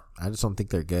 Why not? I just don't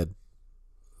think they're good.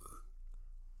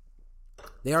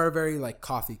 They are a very like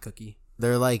coffee cookie.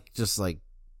 They're like just like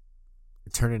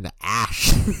turn into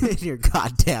ash in your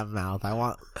goddamn mouth. I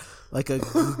want like a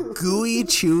gooey,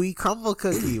 chewy crumble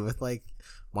cookie with like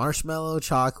marshmallow,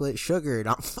 chocolate, sugar,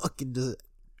 not fucking just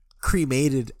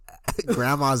cremated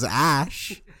grandma's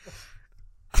ash.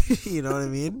 You know what I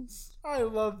mean? I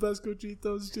love Bisco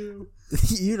Cheetos too.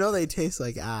 You know they taste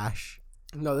like ash.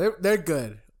 No, they're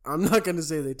good. I'm not gonna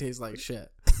say they taste like shit,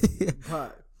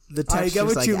 but the texture's I get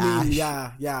what like you ash. mean.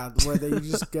 Yeah, where you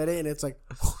just get it and it's like,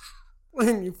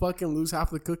 and you fucking lose half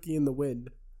the cookie in the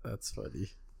wind. That's funny.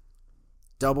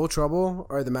 Double Trouble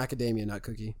or the macadamia nut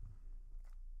cookie?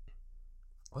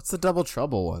 What's the Double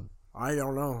Trouble one? I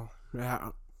don't know. Yeah,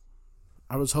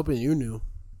 I was hoping you knew.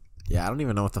 Yeah, I don't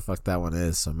even know what the fuck that one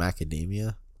is. So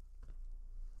macadamia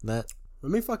nut.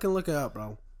 Let me fucking look it up,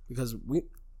 bro. Because we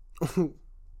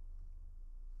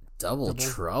Double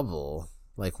Trouble.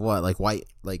 Like what? Like white?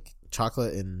 Like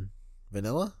chocolate and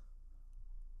vanilla?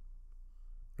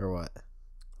 Or what?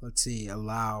 Let's see.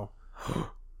 Allow.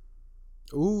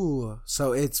 Ooh,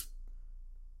 so it's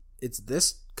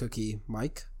this cookie,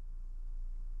 Mike.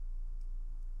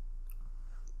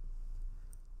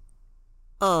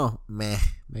 Oh, meh.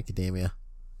 Macadamia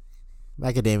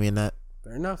nut.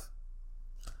 Fair enough.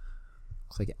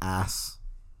 Looks like ass.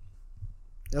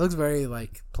 It looks very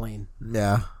like plain.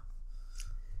 Yeah.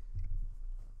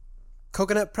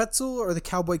 Coconut pretzel or the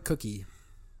cowboy cookie?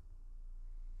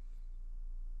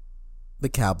 The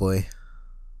cowboy.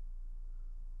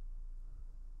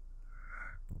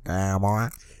 Cowboy.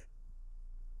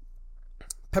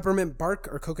 Peppermint bark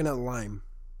or coconut lime?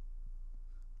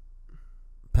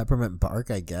 Peppermint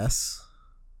bark, I guess.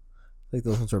 I think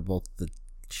those ones were both the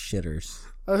shitters.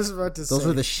 I was about to say. Those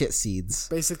were the shit seeds.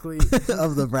 Basically.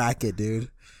 Of the bracket,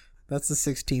 dude. That's the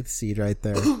 16th seed right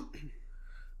there.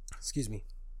 Excuse me.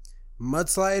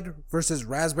 Mudslide versus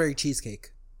raspberry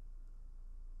cheesecake.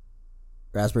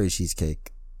 Raspberry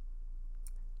cheesecake.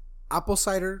 Apple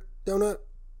cider donut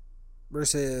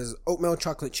versus oatmeal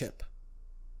chocolate chip.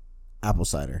 Apple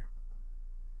cider.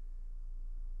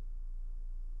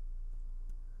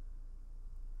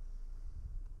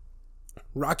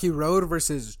 Rocky Road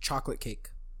versus chocolate cake.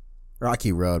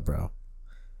 Rocky Road, bro.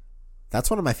 That's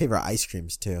one of my favorite ice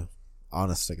creams too.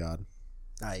 Honest to God.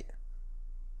 Right.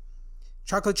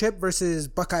 Chocolate chip versus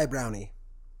Buckeye brownie.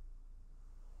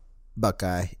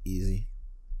 Buckeye, easy.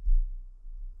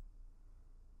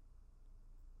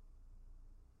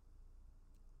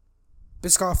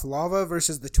 Biscoff lava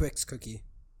versus the Twix cookie.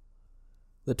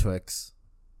 The Twix.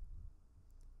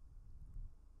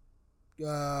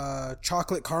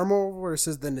 Chocolate caramel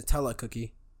versus the Nutella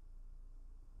cookie.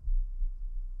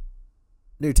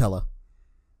 Nutella.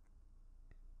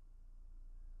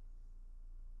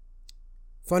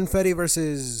 Funfetti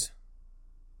versus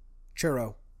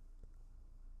churro.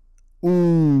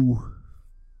 Ooh.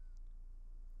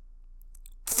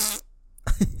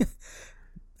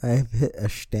 I've hit a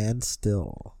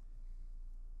standstill.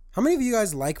 How many of you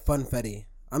guys like funfetti?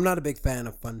 I'm not a big fan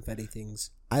of funfetti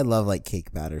things. I love like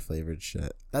cake batter flavored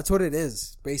shit. That's what it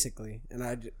is, basically.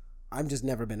 And I've just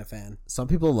never been a fan. Some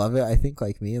people love it, I think,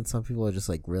 like me, and some people are just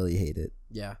like really hate it.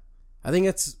 Yeah. I think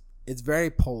it's very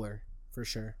polar, for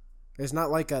sure. There's not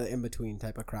like a in-between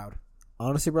type of crowd.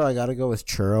 Honestly, bro, I gotta go with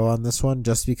churro on this one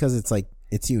just because it's like,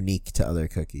 it's unique to other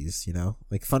cookies, you know?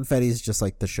 Like funfetti is just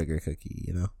like the sugar cookie,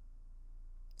 you know?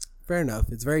 Fair enough.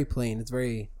 It's very plain. It's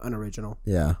very unoriginal.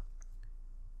 Yeah.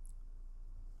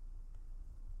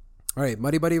 All right,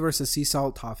 Muddy Buddy versus Sea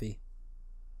Salt Toffee.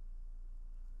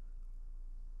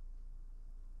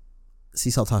 Sea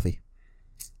salt toffee.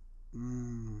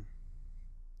 You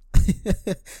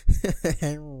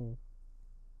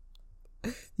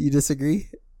disagree?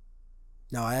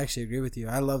 No, I actually agree with you.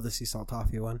 I love the Sea Salt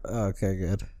Toffee one. Okay,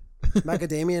 good.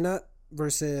 Macadamia nut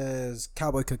versus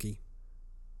cowboy cookie.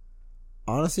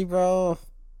 Honestly, bro,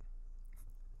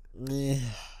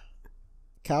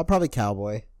 probably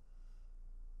cowboy.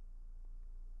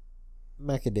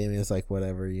 Macadamia is like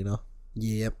whatever, you know.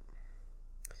 Yep.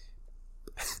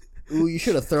 Ooh, you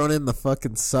should have thrown in the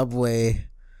fucking Subway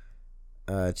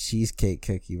cheesecake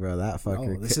cookie, bro. That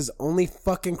fucker. Oh, this is only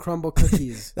fucking crumble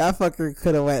cookies. That fucker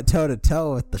could have went toe to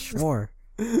toe with the s'more.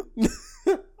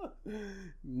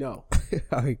 No.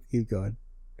 All right, keep going.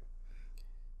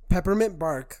 Peppermint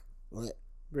bark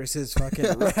versus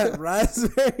fucking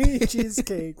raspberry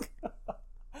cheesecake.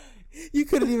 You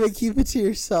couldn't even keep it to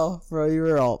yourself, bro. You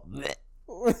were all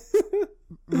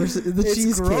versus the It's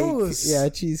cheesecake. gross. Yeah,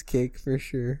 cheesecake for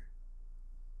sure.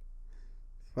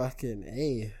 Fucking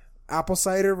A. Apple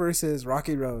cider versus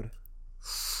Rocky Road.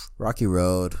 Rocky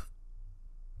Road.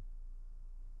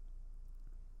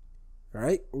 All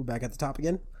right, we're back at the top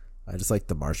again. I just like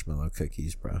the marshmallow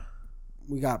cookies, bro.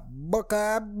 We got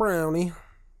Buckeye Brownie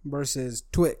versus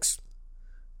Twix.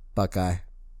 Buckeye.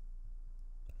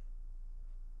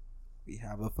 We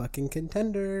have a fucking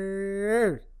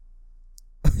contender.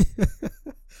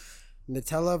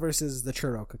 Nutella versus the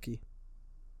churro cookie.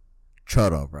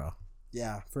 Churro, bro.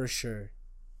 Yeah, for sure.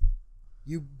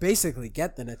 You basically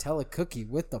get the Nutella cookie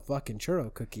with the fucking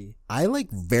churro cookie. I like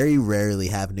very rarely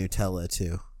have Nutella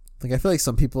too. Like I feel like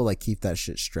some people like keep that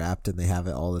shit strapped and they have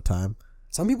it all the time.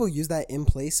 Some people use that in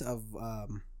place of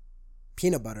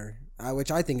peanut butter,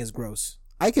 which I think is gross.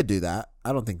 I could do that.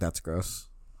 I don't think that's gross.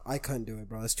 I couldn't do it,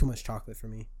 bro. It's too much chocolate for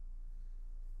me.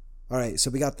 All right,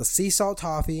 so we got the sea salt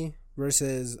toffee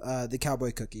versus the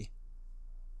cowboy cookie.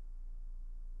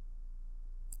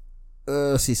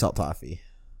 Sea salt toffee.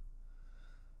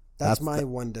 That's my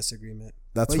one disagreement.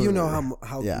 That's but you know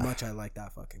how yeah. much I like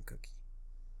that fucking cookie.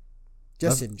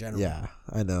 Just in general. Yeah,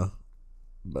 I know.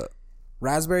 But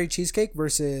Raspberry cheesecake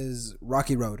versus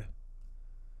Rocky Road.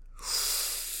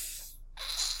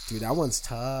 Dude, that one's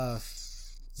tough.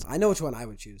 I know which one I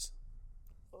would choose.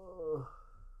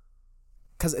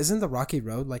 Because isn't the Rocky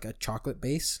Road like a chocolate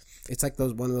base? It's like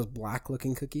one of those black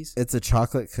looking cookies. it's a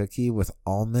chocolate cookie with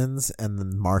almonds and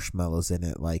then marshmallows in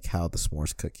it, like how the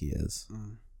s'mores cookie is.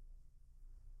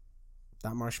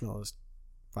 That marshmallow is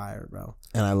fire, bro.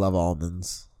 And I love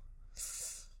almonds.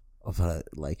 Oh, but I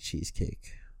like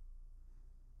cheesecake.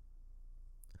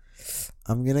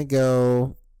 I'm gonna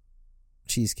go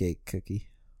cheesecake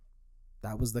cookie.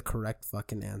 That was the correct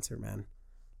fucking answer, man.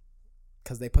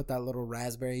 Because they put that little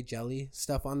raspberry jelly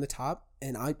stuff on the top.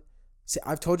 And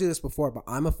I've told you this before, but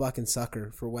I'm a fucking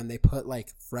sucker for when they put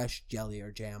like fresh jelly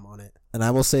or jam on it. And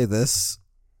I will say this.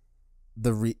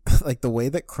 Like the way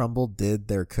that Crumble did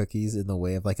their cookies in the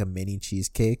way of like a mini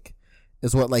cheesecake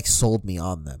is what like sold me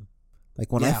on them.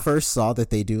 Like when I first saw that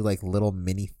they do like little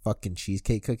mini fucking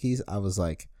cheesecake cookies, I was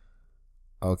like,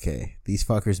 okay, these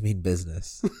fuckers mean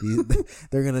business.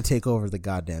 They're gonna take over the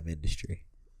goddamn industry,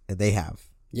 and they have.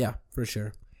 Yeah, for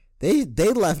sure. They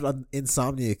left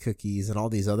Insomnia cookies and all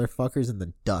these other fuckers in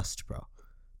the dust, bro.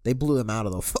 They blew them out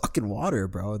of the fucking water,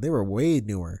 bro. They were way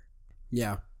newer.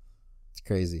 Yeah, it's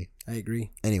crazy. I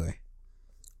agree. Anyway,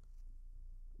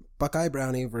 Buckeye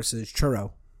Brownie versus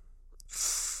churro.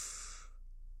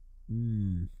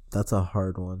 That's a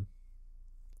hard one.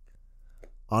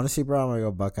 Honestly, bro, I'm gonna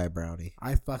go Buckeye Brownie.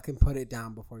 I fucking put it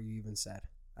down before you even said.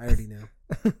 I already knew.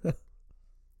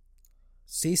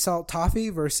 Sea salt toffee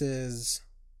versus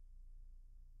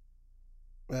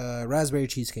raspberry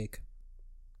cheesecake.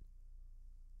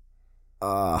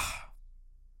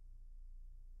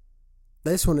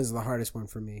 This one is the hardest one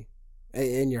for me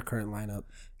in your current lineup.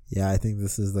 Yeah, I think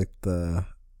this is like the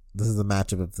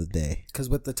matchup of the day. Because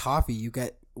with the toffee, you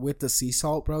get with the sea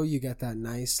salt, bro, you get that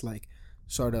nice, like,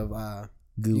 sort of,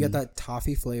 Gooey. you get that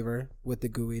toffee flavor with the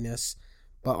gooiness,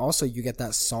 but also you get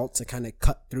that salt to kind of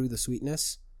cut through the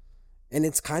sweetness. And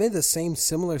it's kind of the same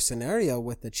similar scenario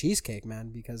with the cheesecake,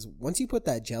 man, because once you put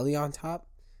that jelly on top,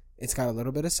 it's got a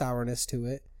little bit of sourness to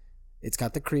it. It's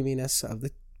got the creaminess of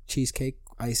the cheesecake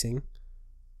icing.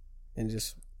 And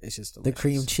it's just delicious. The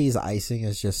cream cheese icing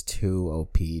is just too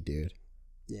OP, dude.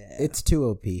 Yeah. It's too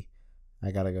OP.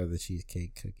 I gotta go to the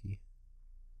cheesecake cookie.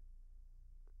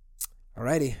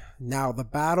 Alrighty. Now, the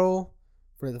battle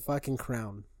for the fucking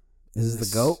crown. This is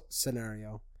the GOAT?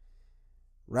 Scenario.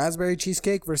 Raspberry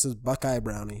cheesecake versus Buckeye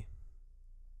brownie.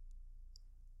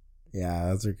 Yeah,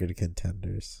 those are good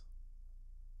contenders.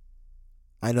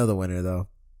 I know the winner, though.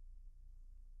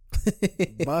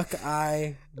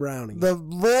 Buckeye brownie. The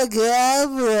Buckeye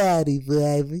brownie,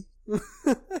 baby.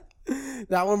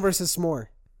 That one versus s'more.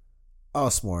 Oh,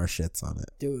 s'more shits on it.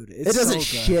 Dude, It doesn't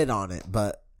shit on it,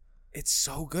 but it's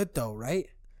so good, though, right?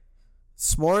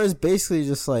 s'more is basically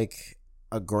just like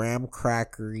a graham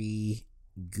crackery,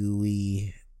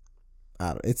 gooey.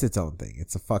 It's its own thing.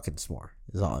 It's a fucking s'more,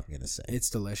 is all I'm going to say.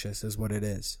 It's delicious, is what it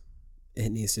is. It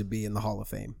needs to be in the Hall of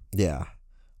Fame. Yeah.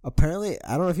 Apparently,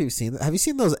 I don't know if you've seen that. Have you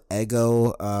seen those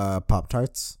Eggo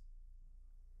Pop-Tarts?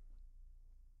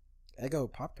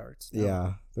 Eggo Pop-Tarts? No.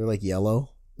 Yeah. They're like yellow.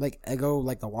 Like Eggo,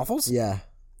 like the waffles? Yeah.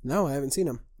 No, I haven't seen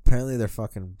them. Apparently, they're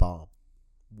fucking bomb.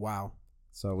 Wow.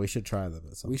 So we should try them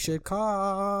at some We point. should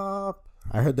cop.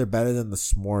 I heard they're better than the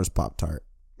s'mores Pop-Tart.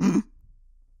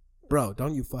 Bro,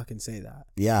 don't you fucking say that.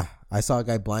 Yeah. I saw a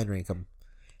guy blind rank them.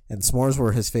 And s'mores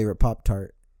were his favorite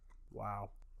Pop-Tart. Wow.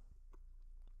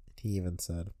 He even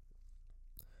said.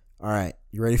 All right.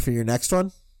 You ready for your next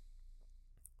one?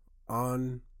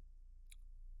 On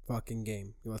fucking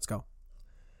game. Let's go.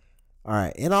 All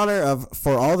right. In honor of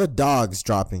For All the Dogs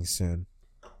dropping soon,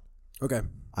 Okay.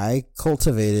 I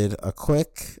cultivated a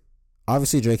quick...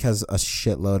 Obviously, Drake has a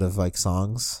shitload of like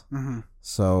songs. Mm-hmm.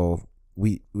 So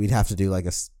we'd have to do like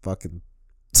a fucking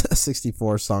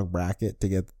 64 song bracket to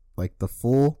get like the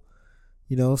full,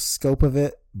 scope of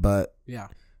it. But Yeah.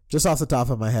 just off the top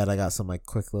of my head, I got some like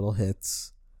quick little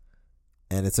hits.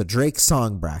 And it's a Drake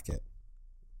song bracket.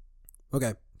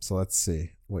 Okay. So let's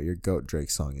see what your GOAT Drake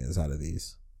song is out of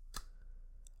these.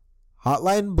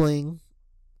 Hotline Bling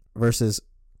versus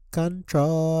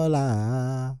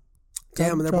Controller.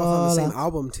 Damn, and they're both on the same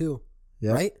album too.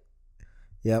 Yep. Right?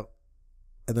 Yep.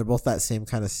 And they're both that same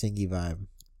kind of singy vibe.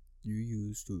 You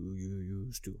used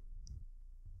to.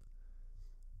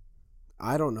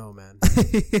 I don't know, man.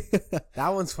 That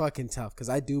one's fucking tough because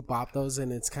I do bop those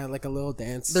and it's kind of like a little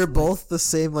dance. They're both the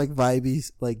same like vibey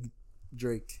like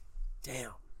Drake.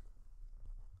 Damn.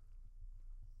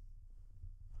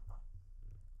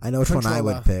 I know which one I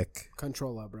would pick.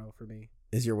 Controller, bro, for me.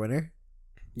 Is your winner?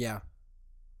 Yeah.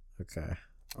 Okay.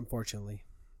 Unfortunately.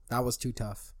 That was too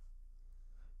tough.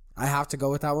 I have to go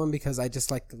with that one because I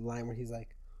just like the line where he's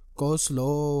like, go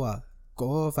slower,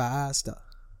 go faster,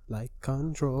 like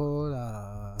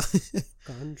controller,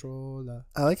 controller.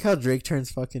 I like how Drake turns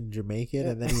fucking Jamaican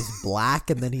and then he's black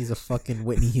and then he's a fucking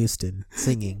Whitney Houston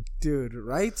singing. Dude,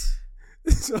 right?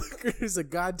 This fucker's a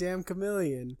goddamn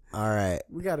chameleon. All right.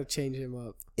 We got to change him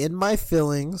up. In My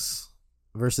Feelings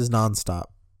versus Nonstop.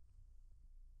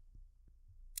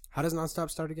 How does Nonstop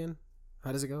start again?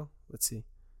 How does it go? Let's see.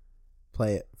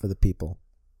 Play it for the people.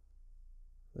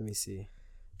 Let me see.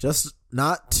 Just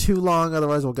not too long,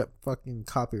 otherwise we'll get fucking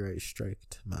copyright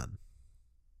striked, man.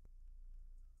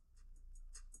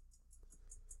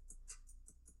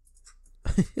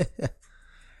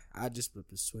 I just flipped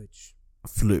the switch.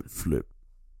 Flip.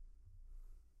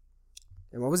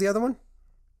 And what was the other one?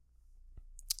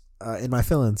 In My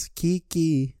Feelings.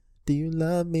 Kiki, do you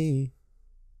love me?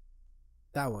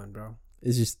 That one, bro.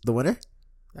 Is just the winner?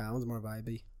 Yeah, that one's more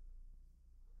vibey.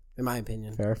 In my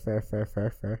opinion. Fair. I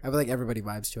feel like everybody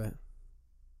vibes to it.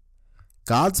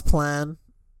 God's Plan.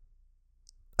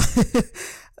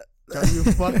 Are you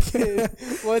fucking...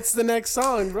 What's the next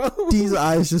song, bro? D's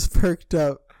eyes just perked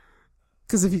up.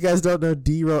 Because if you guys don't know,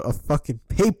 D wrote a fucking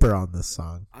paper on this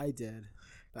song. I did.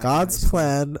 God's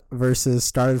Plan versus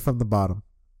Started from the Bottom.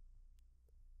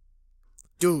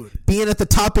 Dude. Being at the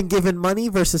top and giving money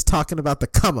versus talking about the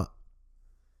come up.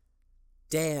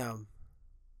 Damn.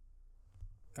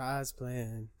 God's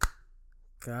plan.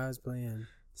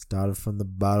 Started from the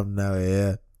bottom now,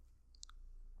 yeah.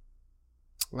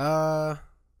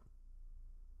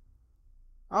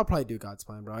 I'll probably do God's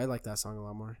plan, bro. I like that song a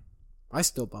lot more. I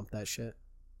still bump that shit.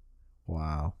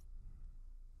 Wow.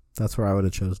 That's where I would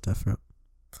have chose different.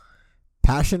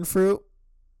 Passion Fruit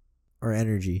or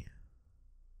Energy?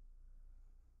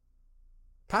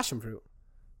 Passion fruit.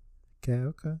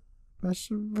 Okay.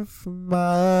 Passion for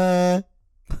my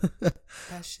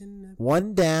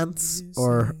One Dance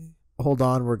or Hold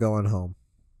On, We're Going Home.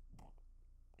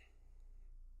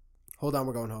 Hold On,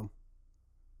 We're Going Home.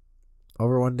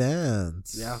 Over One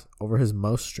Dance. Yeah. Over his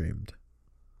most streamed.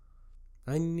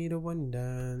 I need a one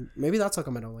dance. Maybe that's how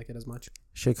come I don't like it as much.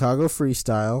 Chicago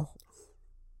Freestyle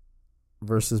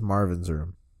versus Marvin's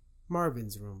Room.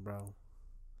 Marvin's Room, bro.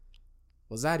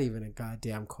 Was that even a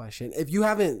goddamn question? If you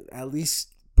haven't at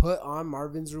least put on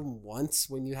Marvin's Room once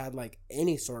when you had like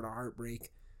any sort of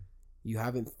heartbreak, you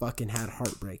haven't fucking had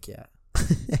heartbreak yet.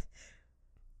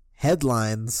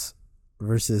 Headlines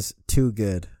versus Too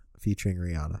Good featuring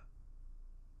Rihanna.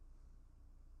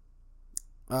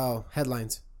 Oh,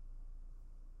 Headlines.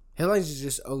 Headlines is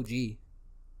just OG,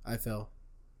 I feel.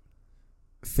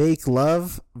 Fake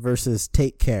Love versus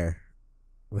Take Care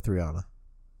with Rihanna.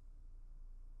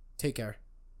 Take Care.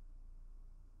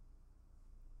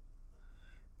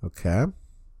 Okay.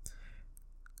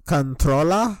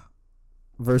 Controla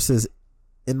versus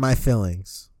In My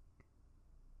Feelings.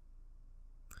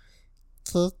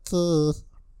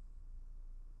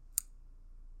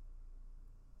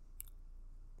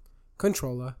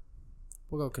 Controller.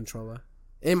 We'll go Controller.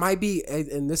 It might be,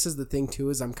 and this is the thing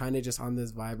too, is I'm kind of just on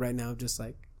this vibe right now, just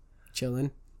like chilling.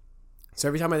 So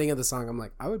every time I think of the song, I'm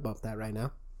like, I would bump that right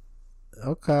now.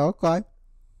 Okay.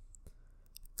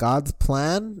 God's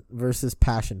Plan versus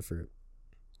Passion Fruit.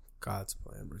 God's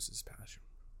Plan versus Passion.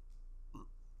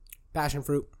 Passion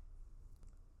Fruit.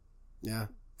 Yeah.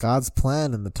 God's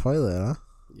Plan in the toilet, huh?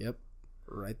 Yep.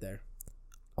 Right there.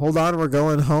 Hold On, We're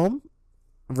Going Home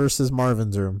versus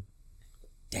Marvin's Room.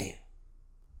 Damn.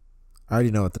 I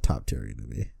already know what the top two are going to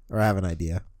be. Or I have an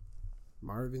idea.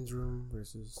 Marvin's Room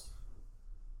versus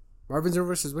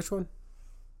which one?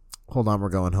 Hold On, We're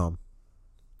Going Home.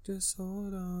 Just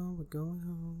hold on, we're going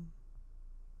home.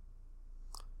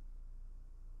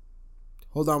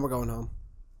 Hold On, We're Going Home.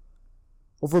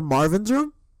 Over Marvin's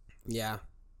Room? Yeah.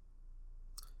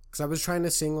 Because I was trying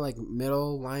to sing like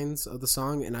middle lines of the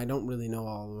song, and I don't really know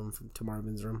all of them to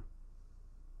Marvin's Room.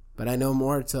 But I know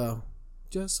more to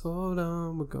Just Hold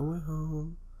On, We're Going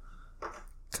Home.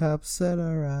 Cups at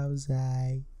our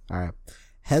outside. All right.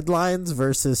 Headlines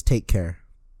versus Take Care.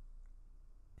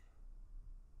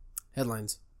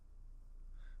 Headlines.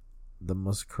 The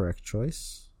most correct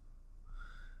choice.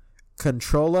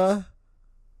 Controlla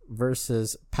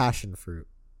versus Passion Fruit.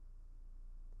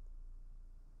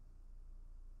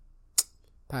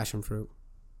 Passion Fruit.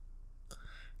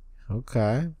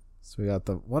 Okay. So we got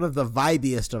one of the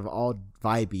vibiest of all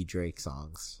vibey Drake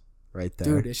songs right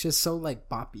there. Dude, it's just so like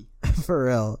boppy. For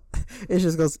real. It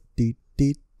just goes dee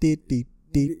dee dee dee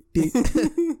dee dee.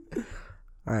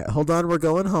 All right, Hold On, We're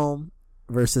Going Home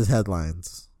versus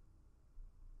Headlines.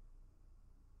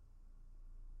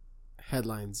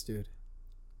 Headlines, dude.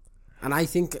 And I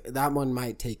think that one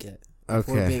might take it. If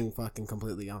we're being fucking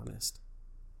completely honest.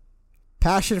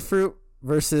 Passion Fruit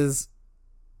versus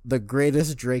the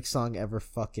greatest Drake song ever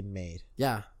fucking made.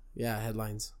 Yeah,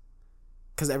 Headlines.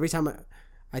 Because every time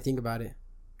I think about it,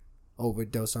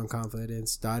 overdose on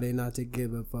confidence, started not to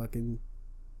give a fucking...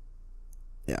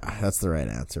 Yeah, that's the right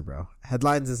answer, bro.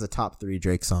 Headlines is a top 3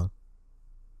 Drake song.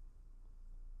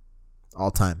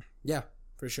 All time. Yeah,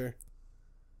 for sure.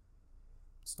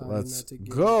 Let's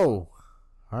go.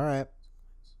 All right.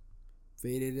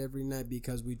 Faded every night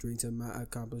because we drink to my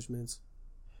accomplishments.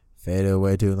 Faded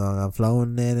way too long. I'm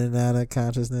flowing in and out of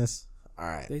consciousness. All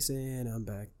right. They saying I'm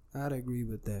back. I'd agree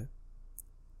with that.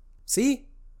 See?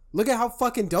 Look at how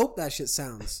fucking dope that shit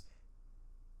sounds.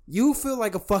 You feel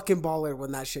like a fucking baller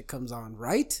when that shit comes on,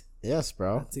 right? Yes,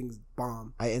 bro. That thing's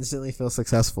bomb. I instantly feel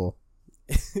successful.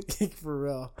 For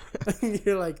real.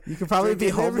 You're like, you could probably be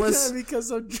homeless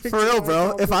because I'm drinking. For real,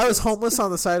 bro. If I was homeless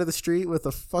on the side of the street with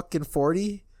a fucking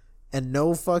 40 and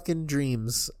no fucking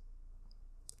dreams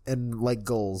and like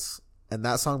goals, and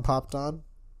that song popped on,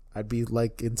 I'd be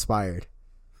like inspired.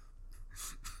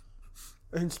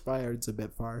 Inspired's a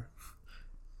bit far.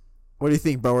 What do you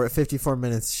think, bro? We're at 54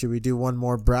 minutes. Should we do one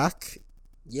more brack?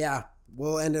 Yeah.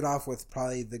 We'll end it off with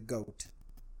probably the GOAT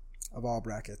of all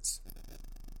brackets.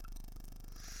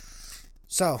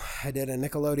 So, I did a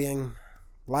Nickelodeon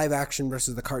live action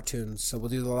versus the cartoons. So, we'll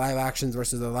do the live actions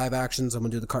versus the live actions. I'm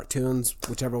going to do the cartoons.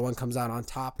 Whichever one comes out on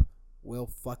top will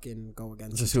fucking go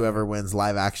against just whoever wins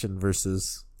live action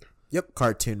versus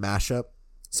cartoon mashup.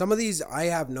 Some of these, I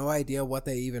have no idea what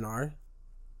they even are.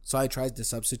 So, I tried to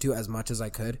substitute as much as I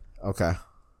could. Okay.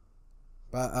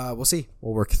 But we'll see.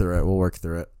 We'll work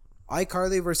through it.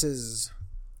 iCarly versus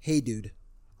Hey Dude.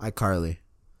 iCarly.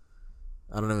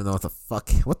 I don't even know what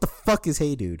the fuck is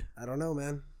Hey Dude? I don't know,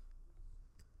 man.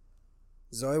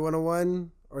 Zoe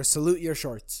 101 or Salute Your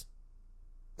Shorts?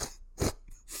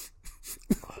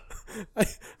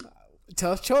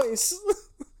 Tough choice.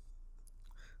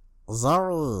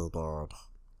 Sorry, dude.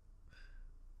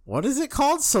 What is it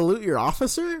called? Salute your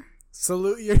officer?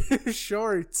 Salute Your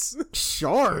Shorts.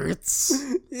 Shorts?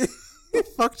 What the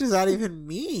fuck does that even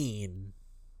mean?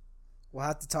 We'll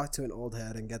have to talk to an old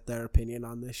head and get their opinion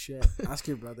on this shit. Ask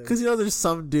your brother. Because, there's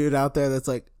some dude out there that's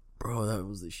like, bro, that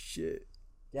was the shit.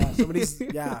 Yeah,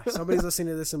 somebody's listening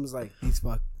to this and was like, these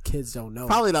fuck kids don't know.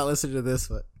 Probably not listening to this,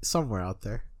 but somewhere out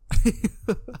there.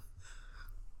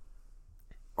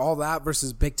 All That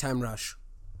versus Big Time Rush.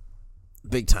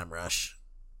 Big Time Rush.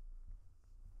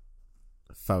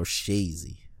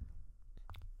 Fauchazy.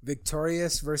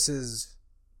 Victorious versus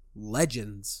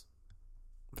Legends.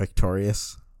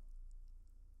 Victorious.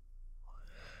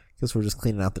 Guess we're just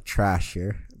cleaning out the trash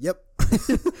here. Yep.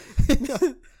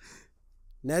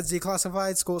 Ned's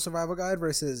Declassified School Survival Guide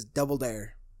versus Double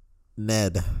Dare.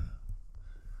 Ned.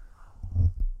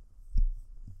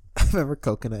 I remember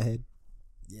Coconut Head.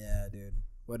 Yeah, dude.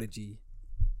 What a G.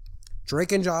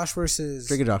 Drake and Josh versus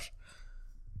Drake and Josh.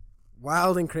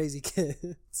 Wild and Crazy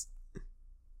Kids.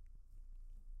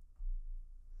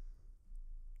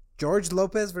 George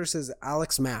Lopez versus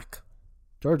Alex Mack.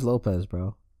 George Lopez,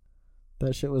 bro.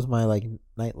 That shit was my,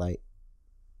 nightlight.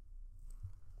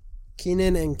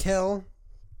 Keenan and Kel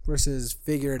versus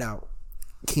Figure It Out.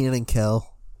 Keenan and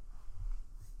Kel.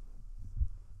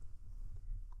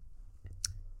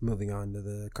 Moving on to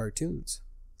the cartoons.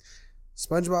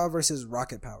 SpongeBob versus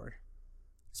Rocket Power.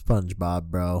 SpongeBob,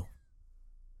 bro.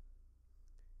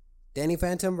 Danny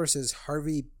Phantom versus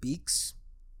Harvey Beaks.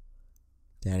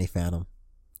 Danny Phantom.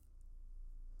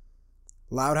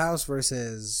 Loud House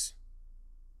versus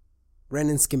Ren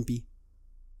and Skimpy.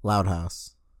 Loud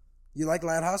House. You like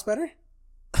Loud House better?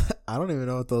 I don't even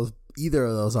know what either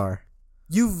of those are.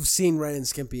 You've seen Ren and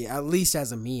Skimpy, at least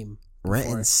as a meme. Ren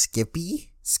and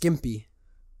Skippy? Skimpy.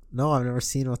 No, I've never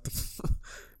seen what the...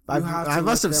 I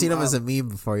must have seen them as a meme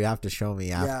before. You have to show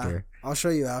me after. Yeah, I'll show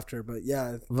you after, but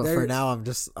yeah. But for now,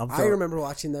 I remember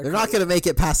watching their... They're not going to make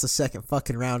it past the second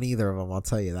fucking round, either of them, I'll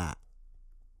tell you that.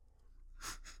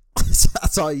 So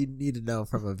that's all you need to know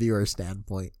from a viewer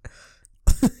standpoint.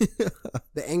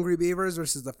 The Angry Beavers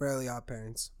versus the Fairly Odd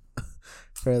Parents.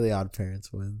 Fairly Odd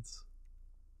Parents wins.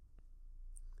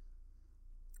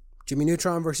 Jimmy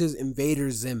Neutron versus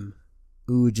Invader Zim.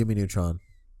 Ooh, Jimmy Neutron.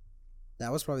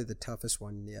 That was probably the toughest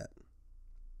one yet.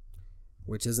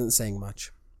 Which isn't saying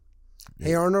much. Yeah.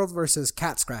 Hey Arnold versus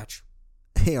Cat Scratch.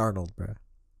 Hey Arnold, bro.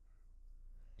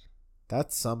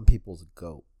 That's some people's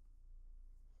goat.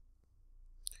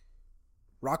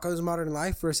 Rocko's Modern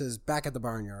Life versus Back at the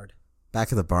Barnyard.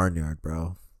 Back at the Barnyard,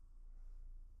 bro.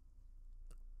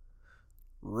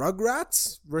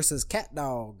 Rugrats versus Cat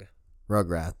Dog.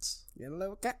 Rugrats. Get a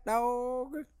little cat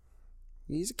dog.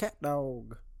 He's a cat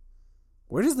dog.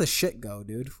 Where does the shit go,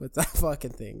 dude, with that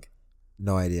fucking thing?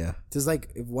 No idea. Does,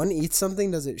 if one eats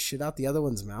something, does it shit out the other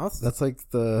one's mouth? That's like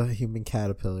the human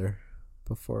caterpillar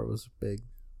before it was big.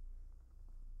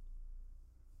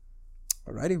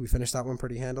 Alrighty, we finished that one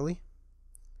pretty handily.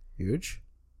 Huge.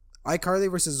 iCarly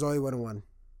versus Zoe 101.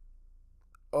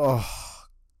 Oh,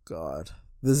 God.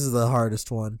 This is the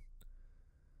hardest one.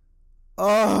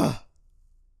 Oh.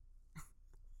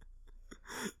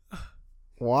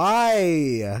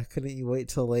 Why? Couldn't you wait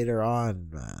till later on,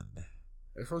 man?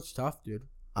 This one's tough, dude.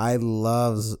 I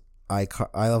love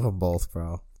them both,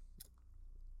 bro.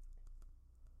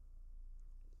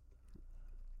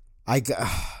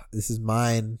 This is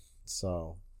mine,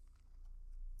 so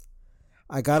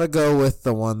I gotta go with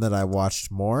the one that I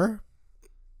watched more.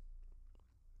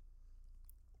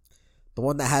 The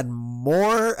one that had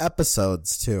more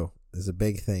episodes, too, is a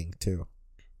big thing, too.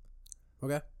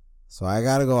 Okay. So I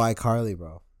gotta go iCarly,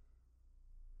 bro.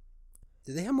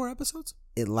 Did they have more episodes?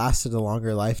 It lasted a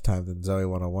longer lifetime than Zoe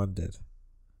 101 did.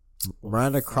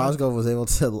 Miranda Cosgrove was able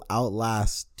to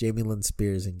outlast Jamie Lynn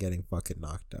Spears in getting fucking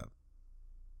knocked up.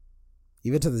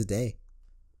 Even to this day.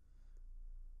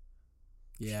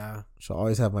 Yeah. She'll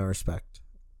always have my respect.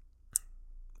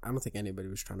 I don't think anybody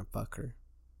was trying to fuck her.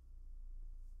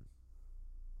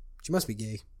 She must be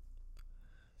gay.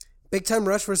 Big Time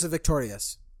Rush versus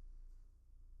Victorious.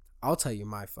 I'll tell you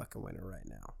my fucking winner right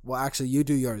now. Well, actually, you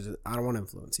do yours. I don't want to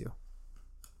influence you.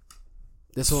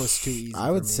 This one was too easy. I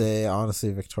would say,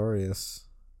 honestly, Victorious.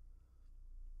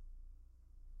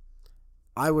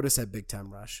 I would have said Big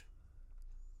Time Rush.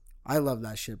 I love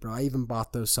that shit, bro. I even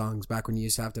bought those songs back when you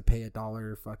used to have to pay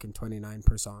 $1.29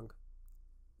 per song.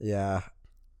 Yeah.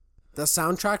 The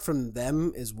soundtrack from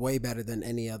them is way better than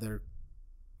any other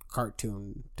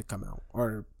cartoon to come out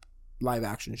or live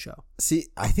action show. See,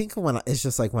 I think it's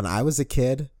just like when I was a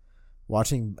kid,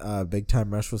 watching Big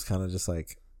Time Rush was kind of just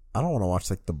like, I don't want to watch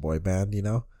like the boy band, you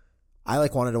know? I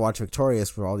like wanted to watch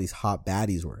Victorious where all these hot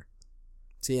baddies were.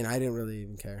 See, and I didn't really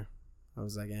even care. I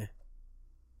was like, eh.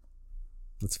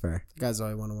 That's fair. You guys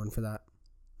always want to win for that.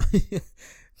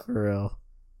 For real.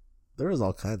 There was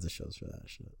all kinds of shows for that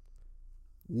shit.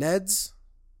 Ned's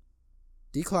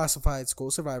Declassified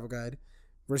School Survival Guide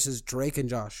versus Drake and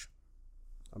Josh.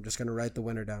 I'm just going to write the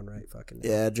winner down right fucking now.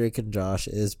 Yeah, Drake and Josh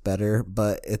is better,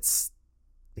 but it's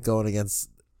going against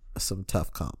some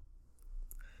tough comp.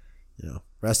 You know,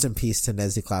 rest in peace to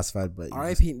Ned's Declassified, but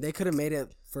R.I.P. They could have made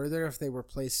it further if they were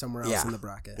placed somewhere else in the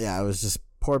bracket. Yeah, it was just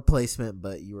poor placement,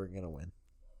 but you were going to win.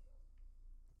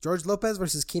 George Lopez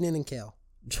versus Keenan and Kale.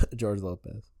 George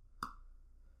Lopez.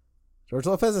 George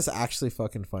Lopez is actually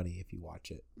fucking funny if you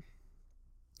watch it.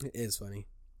 It is funny.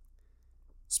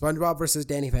 SpongeBob versus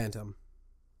Danny Phantom.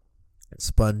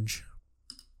 Spongy.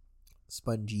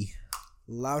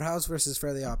 Loud House versus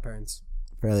Fairly Odd Parents.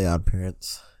 Fairly Odd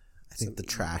Parents. I think the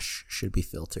trash should be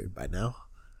filtered by now.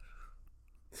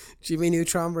 Jimmy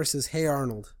Neutron versus Hey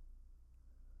Arnold.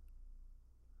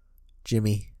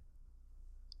 Jimmy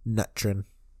Neutron.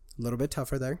 A little bit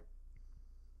tougher there.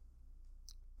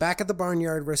 Back at the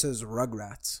Barnyard versus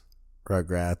Rugrats.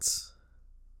 Rugrats.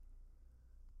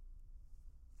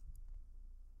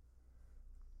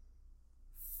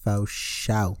 Faux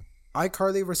show.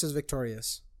 iCarly versus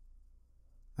Victorious.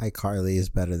 iCarly is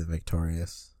better than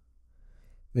Victorious.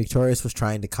 Victorious was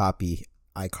trying to copy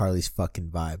iCarly's fucking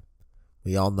vibe.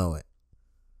 We all know it.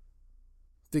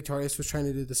 Victorious was trying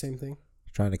to do the same thing.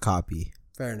 Trying to copy.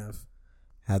 Fair enough.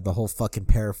 Had the whole fucking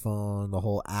paraphone, the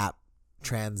whole app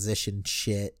transition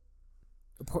shit.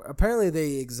 Apparently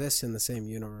they exist in the same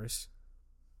universe.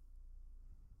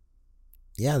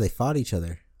 Yeah, they fought each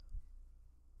other.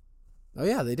 Oh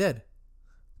yeah, they did.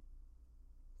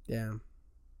 Yeah.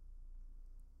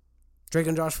 Drake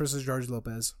and Josh versus George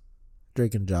Lopez.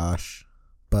 Drake and Josh,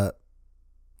 but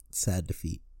sad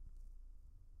defeat.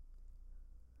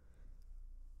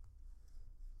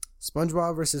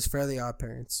 SpongeBob versus Fairly Odd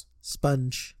Parents.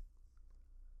 Spongy.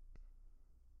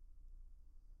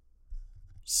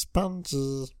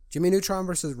 Jimmy Neutron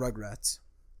versus Rugrats.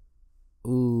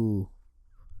 Ooh.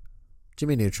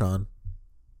 Jimmy Neutron.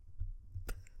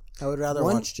 I would rather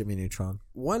watch Jimmy Neutron.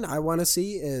 One I want to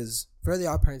see is Fairly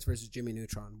Odd Parents versus Jimmy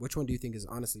Neutron. Which one do you think is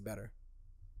honestly better?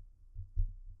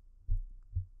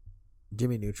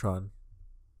 Jimmy Neutron.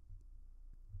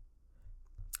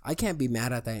 I can't be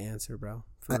mad at that answer, bro.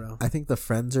 For real. I think the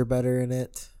friends are better in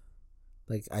it.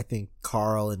 Like, I think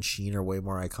Carl and Sheen are way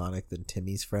more iconic than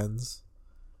Timmy's friends.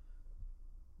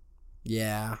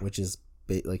 Yeah. Which is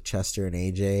like Chester and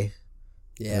AJ.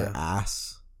 Yeah. They're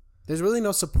ass. There's really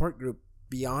no support group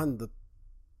beyond the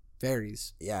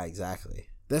fairies. Yeah, exactly.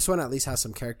 This one at least has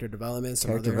some character development.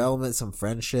 Some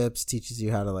friendships. Teaches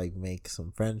you how to, like, make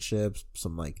some friendships.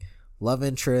 Some, like, love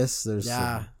interests. There's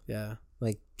yeah.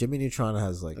 Like, Jimmy Neutron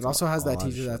has, like... It also has that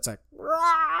teacher that's like... Rah,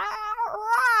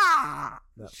 rah.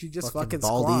 She just fucking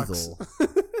bald squawks.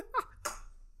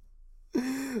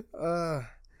 Eagle.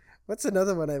 What's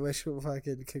another one I wish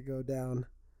fucking could go down?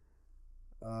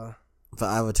 But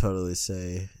I would totally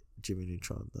say Jimmy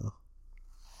Neutron, though.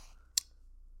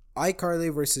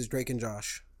 iCarly versus Drake and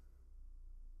Josh.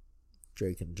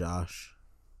 Drake and Josh.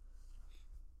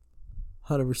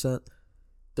 100%.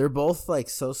 They're both, like,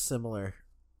 so similar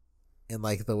in,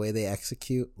 like, the way they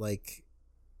execute, like,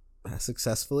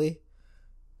 successfully.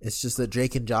 It's just that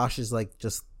Drake and Josh is, like,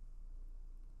 just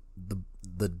the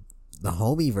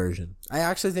homie version. I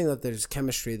actually think that there's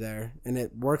chemistry there, and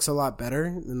it works a lot better,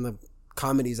 and the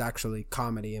comedy's actually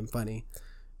comedy and funny.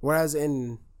 Whereas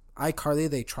in iCarly,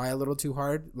 they try a little too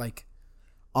hard. Like,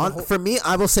 for me,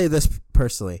 I will say this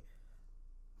personally.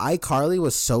 iCarly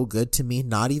was so good to me,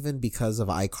 not even because of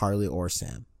iCarly or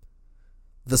Sam.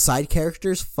 The side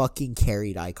characters fucking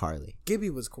carried iCarly. Gibby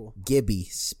was cool. Gibby,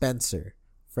 Spencer,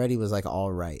 Freddie was, like,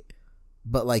 all right.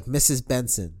 But, like, Mrs.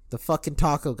 Benson, the fucking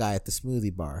taco guy at the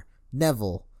smoothie bar,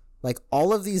 Neville, like,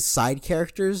 all of these side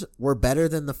characters were better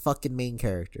than the fucking main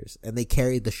characters, and they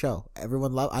carried the show. I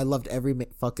loved every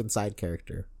fucking side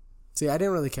character. See, I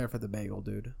didn't really care for the bagel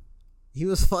dude. He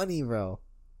was funny, bro.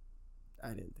 I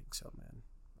didn't think so, man.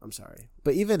 I'm sorry.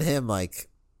 But even him, like,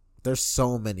 there's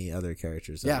so many other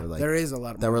characters that were, like, there is a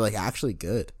lot that were, like, actually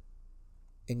good.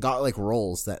 And got, like,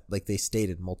 roles that, like, they stayed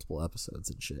in multiple episodes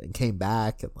and shit, and came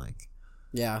back, and, like,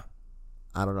 yeah,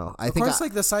 I don't know. Of course,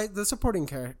 like, the supporting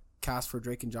cast for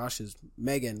Drake and Josh is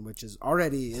Megan, which is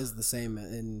already the same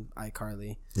in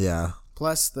iCarly. Yeah.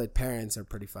 Plus, the parents are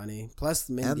pretty funny. Plus,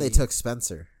 Mindy. And they took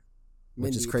Spencer.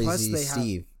 which is Mindy. Plus Crazy they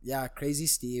Steve. Crazy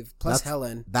Steve. Plus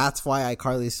Helen. That's why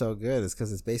iCarly's so good. Is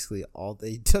because it's basically all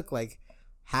they took like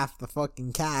half the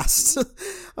fucking cast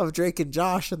of Drake and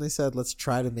Josh, and they said, let's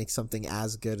try to make something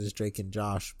as good as Drake and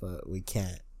Josh, but we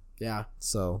can't. Yeah.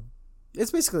 So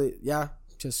it's basically,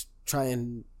 just try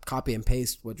and copy and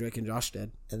paste what Drake and Josh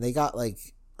did. And they got they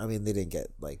didn't get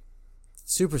like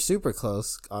super, super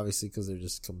close, obviously, because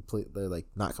they're like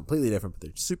not completely different,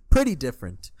 but they're pretty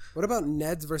different. What about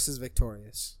Ned's versus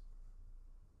Victorious?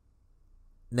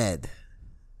 Ned.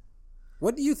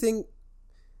 What do you think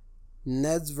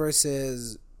Ned's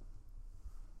versus...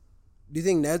 Do you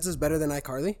think Ned's is better than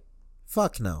iCarly?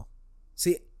 Fuck no.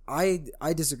 See, I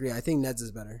disagree. I think Ned's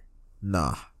is better.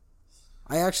 Nah.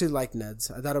 I actually like Ned's.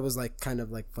 I thought it was like kind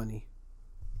of like funny.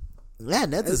 Yeah,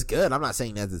 Ned's is good. I'm not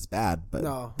saying Ned's is bad, but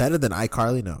no. Better than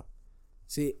iCarly, no.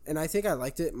 See, and I think I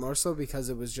liked it more so because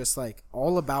it was just like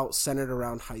all about centered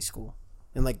around high school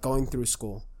and like going through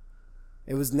school.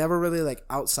 It was never really like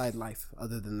outside life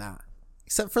other than that.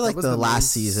 Except for like the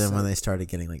last season when they started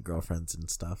getting like girlfriends and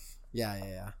stuff.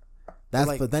 Yeah.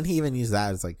 But then he even used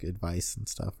that as like advice and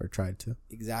stuff, or tried to.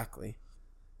 Exactly.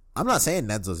 I'm not saying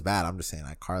Ned's was bad. I'm just saying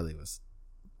iCarly was,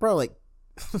 bro. Like,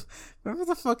 remember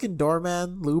the fucking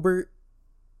doorman, Lubert?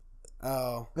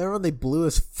 Oh, remember when they blew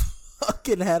his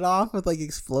fucking head off with like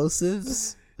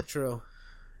explosives? True.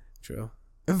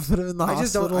 And put him in the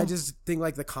hospital. I just think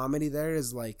like the comedy there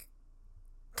is like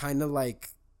kind of like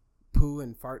poo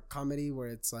and fart comedy where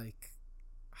it's like,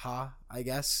 I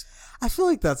guess. I feel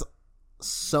like that's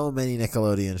so many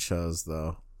Nickelodeon shows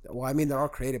though. Well, I mean, they're all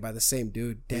created by the same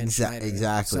dude, Dan Schneider.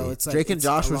 Exactly. So it's like, Drake and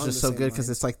Josh was just so good because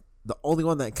it's like the only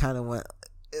one that kind of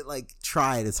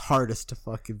tried its hardest to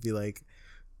fucking be like,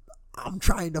 I'm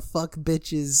trying to fuck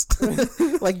bitches.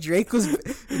 Like Drake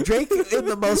in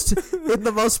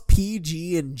the most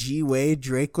PG and G way.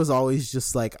 Drake was always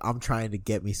just like, I'm trying to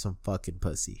get me some fucking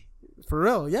pussy. For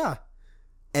real, yeah.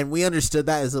 And we understood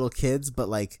that as little kids, but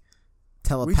like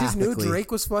telepathically, we just knew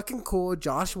Drake was fucking cool.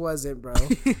 Josh wasn't, bro.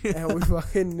 And we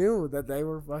fucking knew that they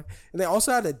were fucking. And they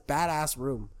also had a badass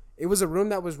room. It was a room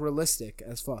that was realistic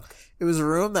as fuck. It was a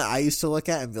room that I used to look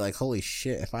at and be like, holy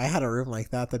shit, if I had a room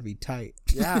like that, that'd be tight.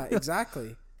 Yeah,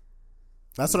 exactly.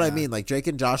 That's what I mean. Like, Drake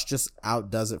and Josh just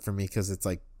outdoes it for me because it's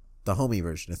like the homie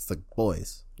version. It's the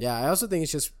boys. Yeah, I also think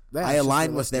it's just... Yeah, I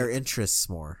align with their interests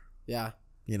more. Yeah.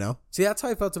 You know? See, that's how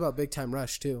I felt about Big Time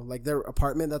Rush, too. Like, their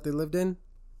apartment that they lived in.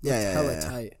 Hella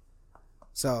tight.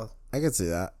 So... I could see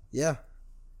that. Yeah.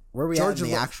 Where are we at in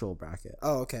the actual bracket?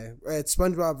 Oh, okay. It's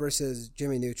SpongeBob versus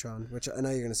Jimmy Neutron, which I know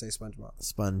you're going to say SpongeBob.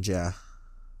 Sponge, yeah.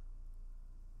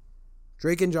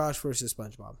 Drake and Josh versus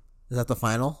SpongeBob. Is that the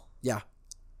final? Yeah.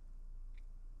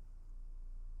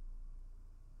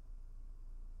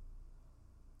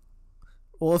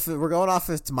 Well, if we're going off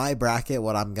it's my bracket,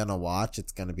 what I'm going to watch,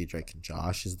 it's going to be Drake and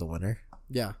Josh is the winner.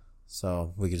 Yeah.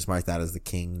 So we can just mark that as the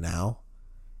king now.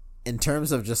 In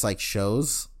terms of just like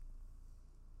shows,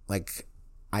 like...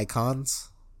 icons,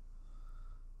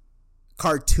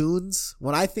 cartoons.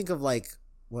 When I think of like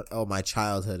my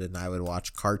childhood and I would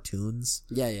watch cartoons.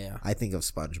 Yeah. I think of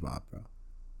SpongeBob, bro.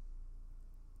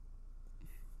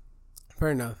 Fair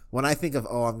enough. When I think of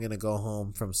I'm gonna go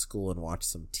home from school and watch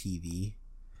some TV.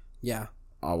 Yeah.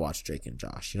 I'll watch Drake and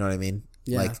Josh. You know what I mean?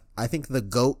 Yeah. Like I think the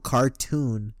GOAT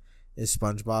cartoon is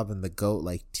SpongeBob and the GOAT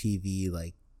like TV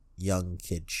like young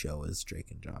kid show is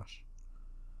Drake and Josh.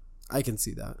 I can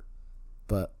see that.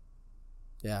 But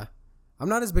yeah, I'm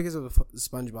not as big as a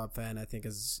SpongeBob fan, I think,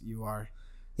 as you are.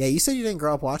 Yeah, you said you didn't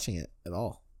grow up watching it at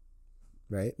all,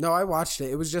 right? No, I watched it.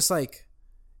 It was just like,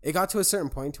 it got to a certain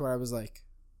point to where I was like,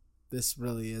 this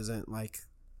really isn't like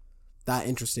that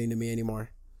interesting to me anymore.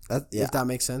 If that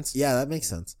makes sense. Yeah, that makes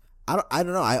sense. I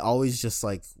don't know. I always just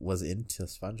like was into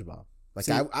SpongeBob. Like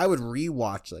I would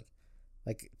rewatch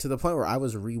like to the point where I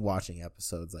was rewatching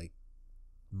episodes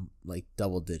like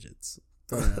double digits.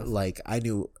 Like I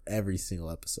knew every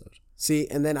single episode. See,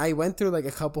 and then I went through like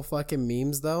a couple fucking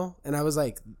memes though, and I was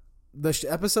like, the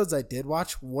episodes I did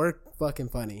watch were fucking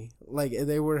funny. Like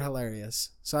they were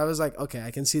hilarious. So I was like, okay,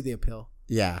 I can see the appeal.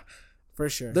 Yeah, for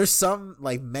sure. There's some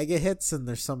like mega hits, and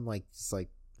there's some like just like.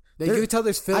 You can tell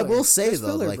there's filler. I will say there's though,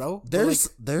 filler, like bro.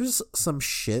 there's some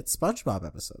shit SpongeBob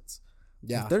episodes.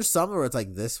 Yeah, there's some where it's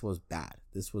like this was bad.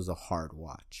 This was a hard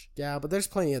watch. Yeah, but there's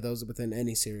plenty of those within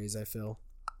any series. I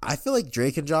feel like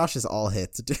Drake and Josh is all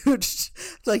hits, dude.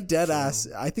 Like dead ass.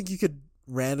 I think you could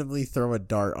randomly throw a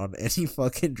dart on any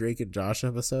fucking Drake and Josh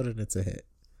episode and it's a hit.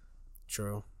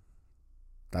 True.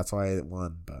 That's why it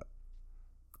won, but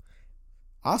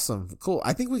awesome. Cool.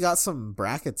 I think we got some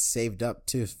brackets saved up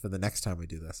too for the next time we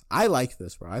do this. I like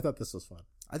this, bro. I thought this was fun.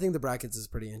 I think the brackets is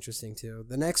pretty interesting too.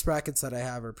 The next brackets that I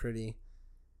have are pretty.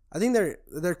 I think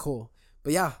they're cool.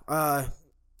 But yeah,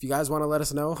 if you guys want to let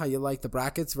us know how you like the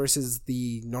brackets versus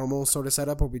the normal sort of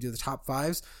setup where we do the top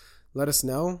fives, let us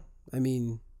know. I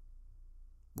mean,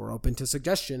 we're open to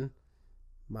suggestion.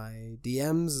 My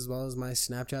DMs as well as my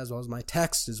Snapchat as well as my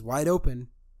text is wide open.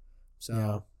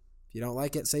 So if you don't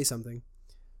like it, say something.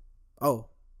 Oh,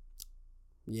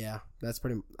 yeah, that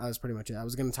was pretty much it. I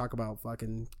was gonna talk about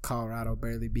fucking Colorado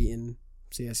barely beating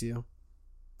CSU.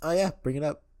 Oh yeah, bring it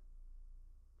up.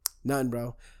 Nothing,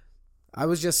 bro. I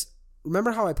was just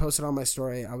remember how I posted on my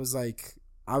story. I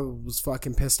was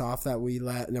fucking pissed off that we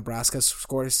let Nebraska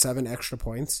score 7 extra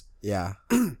points. Yeah.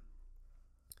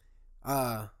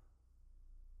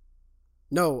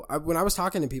 No, when I was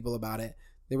talking to people about it,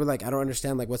 they were like, I don't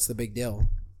understand, like, what's the big deal?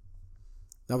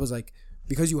 I was like,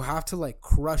 because you have to, like,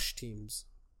 crush teams.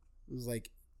 It was like,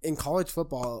 in college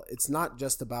football, it's not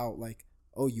just about, like,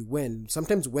 oh, you win.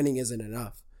 Sometimes winning isn't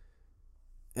enough.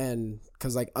 And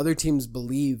because, like, other teams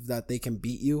believe that they can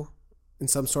beat you in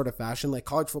some sort of fashion. Like,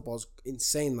 college football is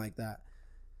insane like that.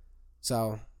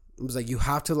 So, it was like, you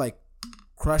have to, like,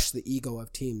 crush the ego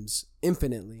of teams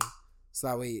infinitely. So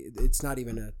that way, it's not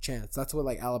even a chance. That's what,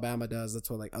 like, Alabama does. That's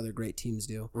what, like, other great teams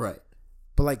do. Right.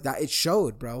 But, like, that, it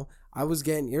showed, bro. I was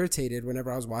getting irritated whenever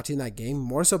I was watching that game,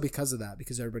 more so because of that.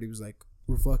 Because everybody was like,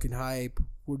 we're fucking hype.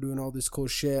 We're doing all this cool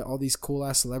shit. All these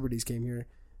cool-ass celebrities came here.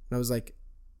 And I was like,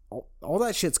 all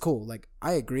that shit's cool. Like,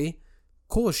 I agree.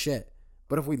 Cool as shit.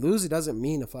 But if we lose, it doesn't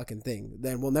mean a fucking thing.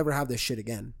 Then we'll never have this shit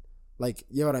again. Like,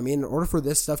 you know what I mean? In order for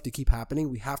this stuff to keep happening,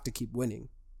 we have to keep winning.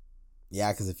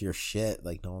 Yeah, because if you're shit,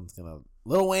 like, no one's gonna...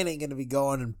 Lil Wayne ain't gonna be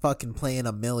going and fucking playing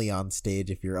a milli on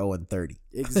stage if you're 0-30.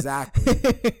 Exactly.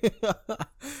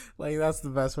 Like, that's the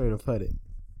best way to put it.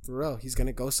 For real. He's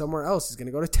gonna go somewhere else. He's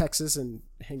gonna go to Texas and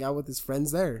hang out with his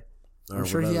friends there. I'm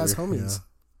sure he has homies. Yeah.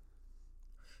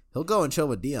 He'll go and chill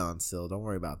with Dion still. Don't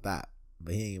worry about that.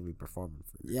 But he ain't gonna be performing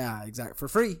for you. Yeah, exactly. For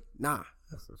free? Nah.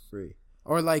 That's for free.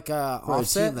 Or like for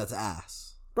Offset. A team that's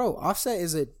ass. Bro, Offset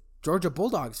is a Georgia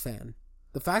Bulldogs fan.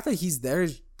 The fact that he's there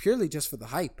is purely just for the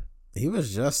hype. He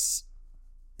was just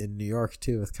in New York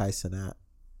too with Kai Cenat.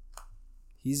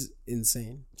 He's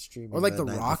insane. Streaming or like The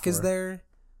Rock is there.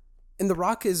 And The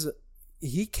Rock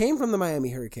he came from the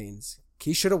Miami Hurricanes.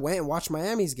 He should have went and watched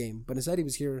Miami's game, but instead he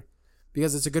was here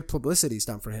because it's a good publicity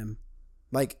stunt for him.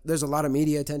 Like, there's a lot of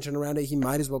media attention around it. He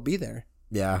might as well be there.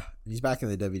 Yeah. He's back in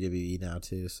the WWE now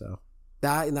too, so.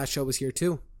 That show was here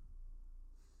too.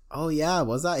 Oh yeah,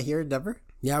 was that here in Denver?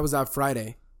 Yeah, it was that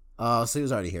Friday. Oh, so he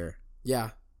was already here.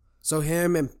 Yeah. So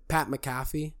him and Pat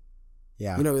McAfee.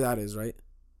 Yeah. You know who that is, right?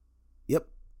 Yep.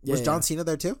 Yeah, was John Cena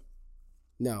there too?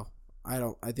 No. I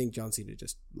don't. I think John Cena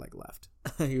just, like, left.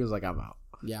 He was like, I'm out.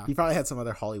 Yeah. He probably had some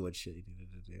other Hollywood shit he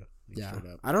needed to do. Like,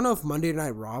 yeah. I don't know if Monday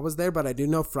Night Raw was there, but I do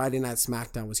know Friday Night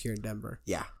SmackDown was here in Denver.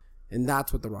 Yeah. And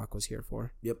that's what The Rock was here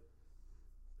for. Yep.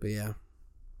 But yeah.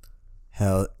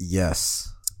 Hell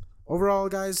yes. Overall,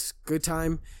 guys, good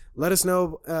time. Let us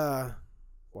know.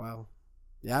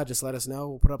 Just let us know.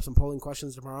 We'll put up some polling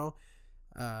questions tomorrow.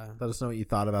 Let us know what you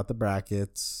thought about the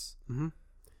brackets. Mm-hmm.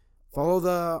 Follow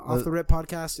the Off the Rip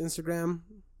podcast Instagram.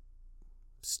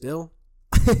 Still.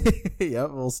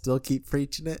 Yep, we'll still keep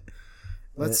preaching it.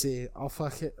 Let's see. I'll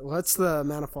fuck it. What's the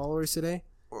amount of followers today?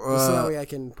 So that way I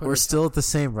can put. We're still at the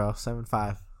same, bro.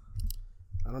 75.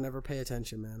 I don't ever pay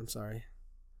attention, man. I'm sorry.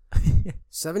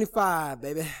 75,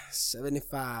 baby.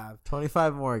 75.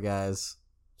 25 more, guys.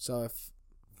 So if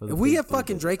we have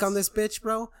fucking Drake on this bitch,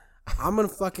 bro, I'm gonna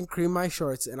fucking cream my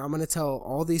shorts and I'm gonna tell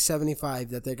all these 75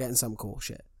 that they're getting some cool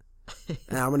shit.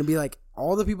 And I'm gonna be like,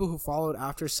 all the people who followed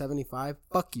after 75,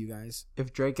 fuck you guys.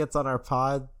 If Drake gets on our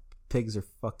pod, pigs are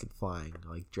fucking flying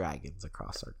like dragons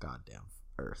across our goddamn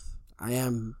earth. I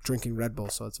am drinking Red Bull,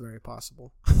 so it's very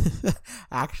possible.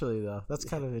 Actually, though, that's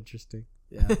kind of interesting.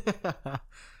 Yeah.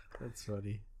 That's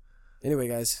funny. Anyway,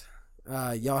 guys,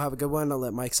 y'all have a good one. I'll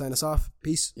let Mike sign us off.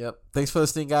 Peace. Yep. Thanks for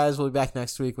listening, guys. We'll be back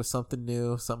next week with something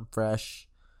new, something fresh.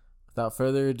 Without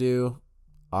further ado,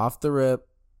 off the rip.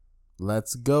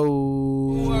 Let's go.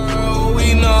 World,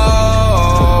 we know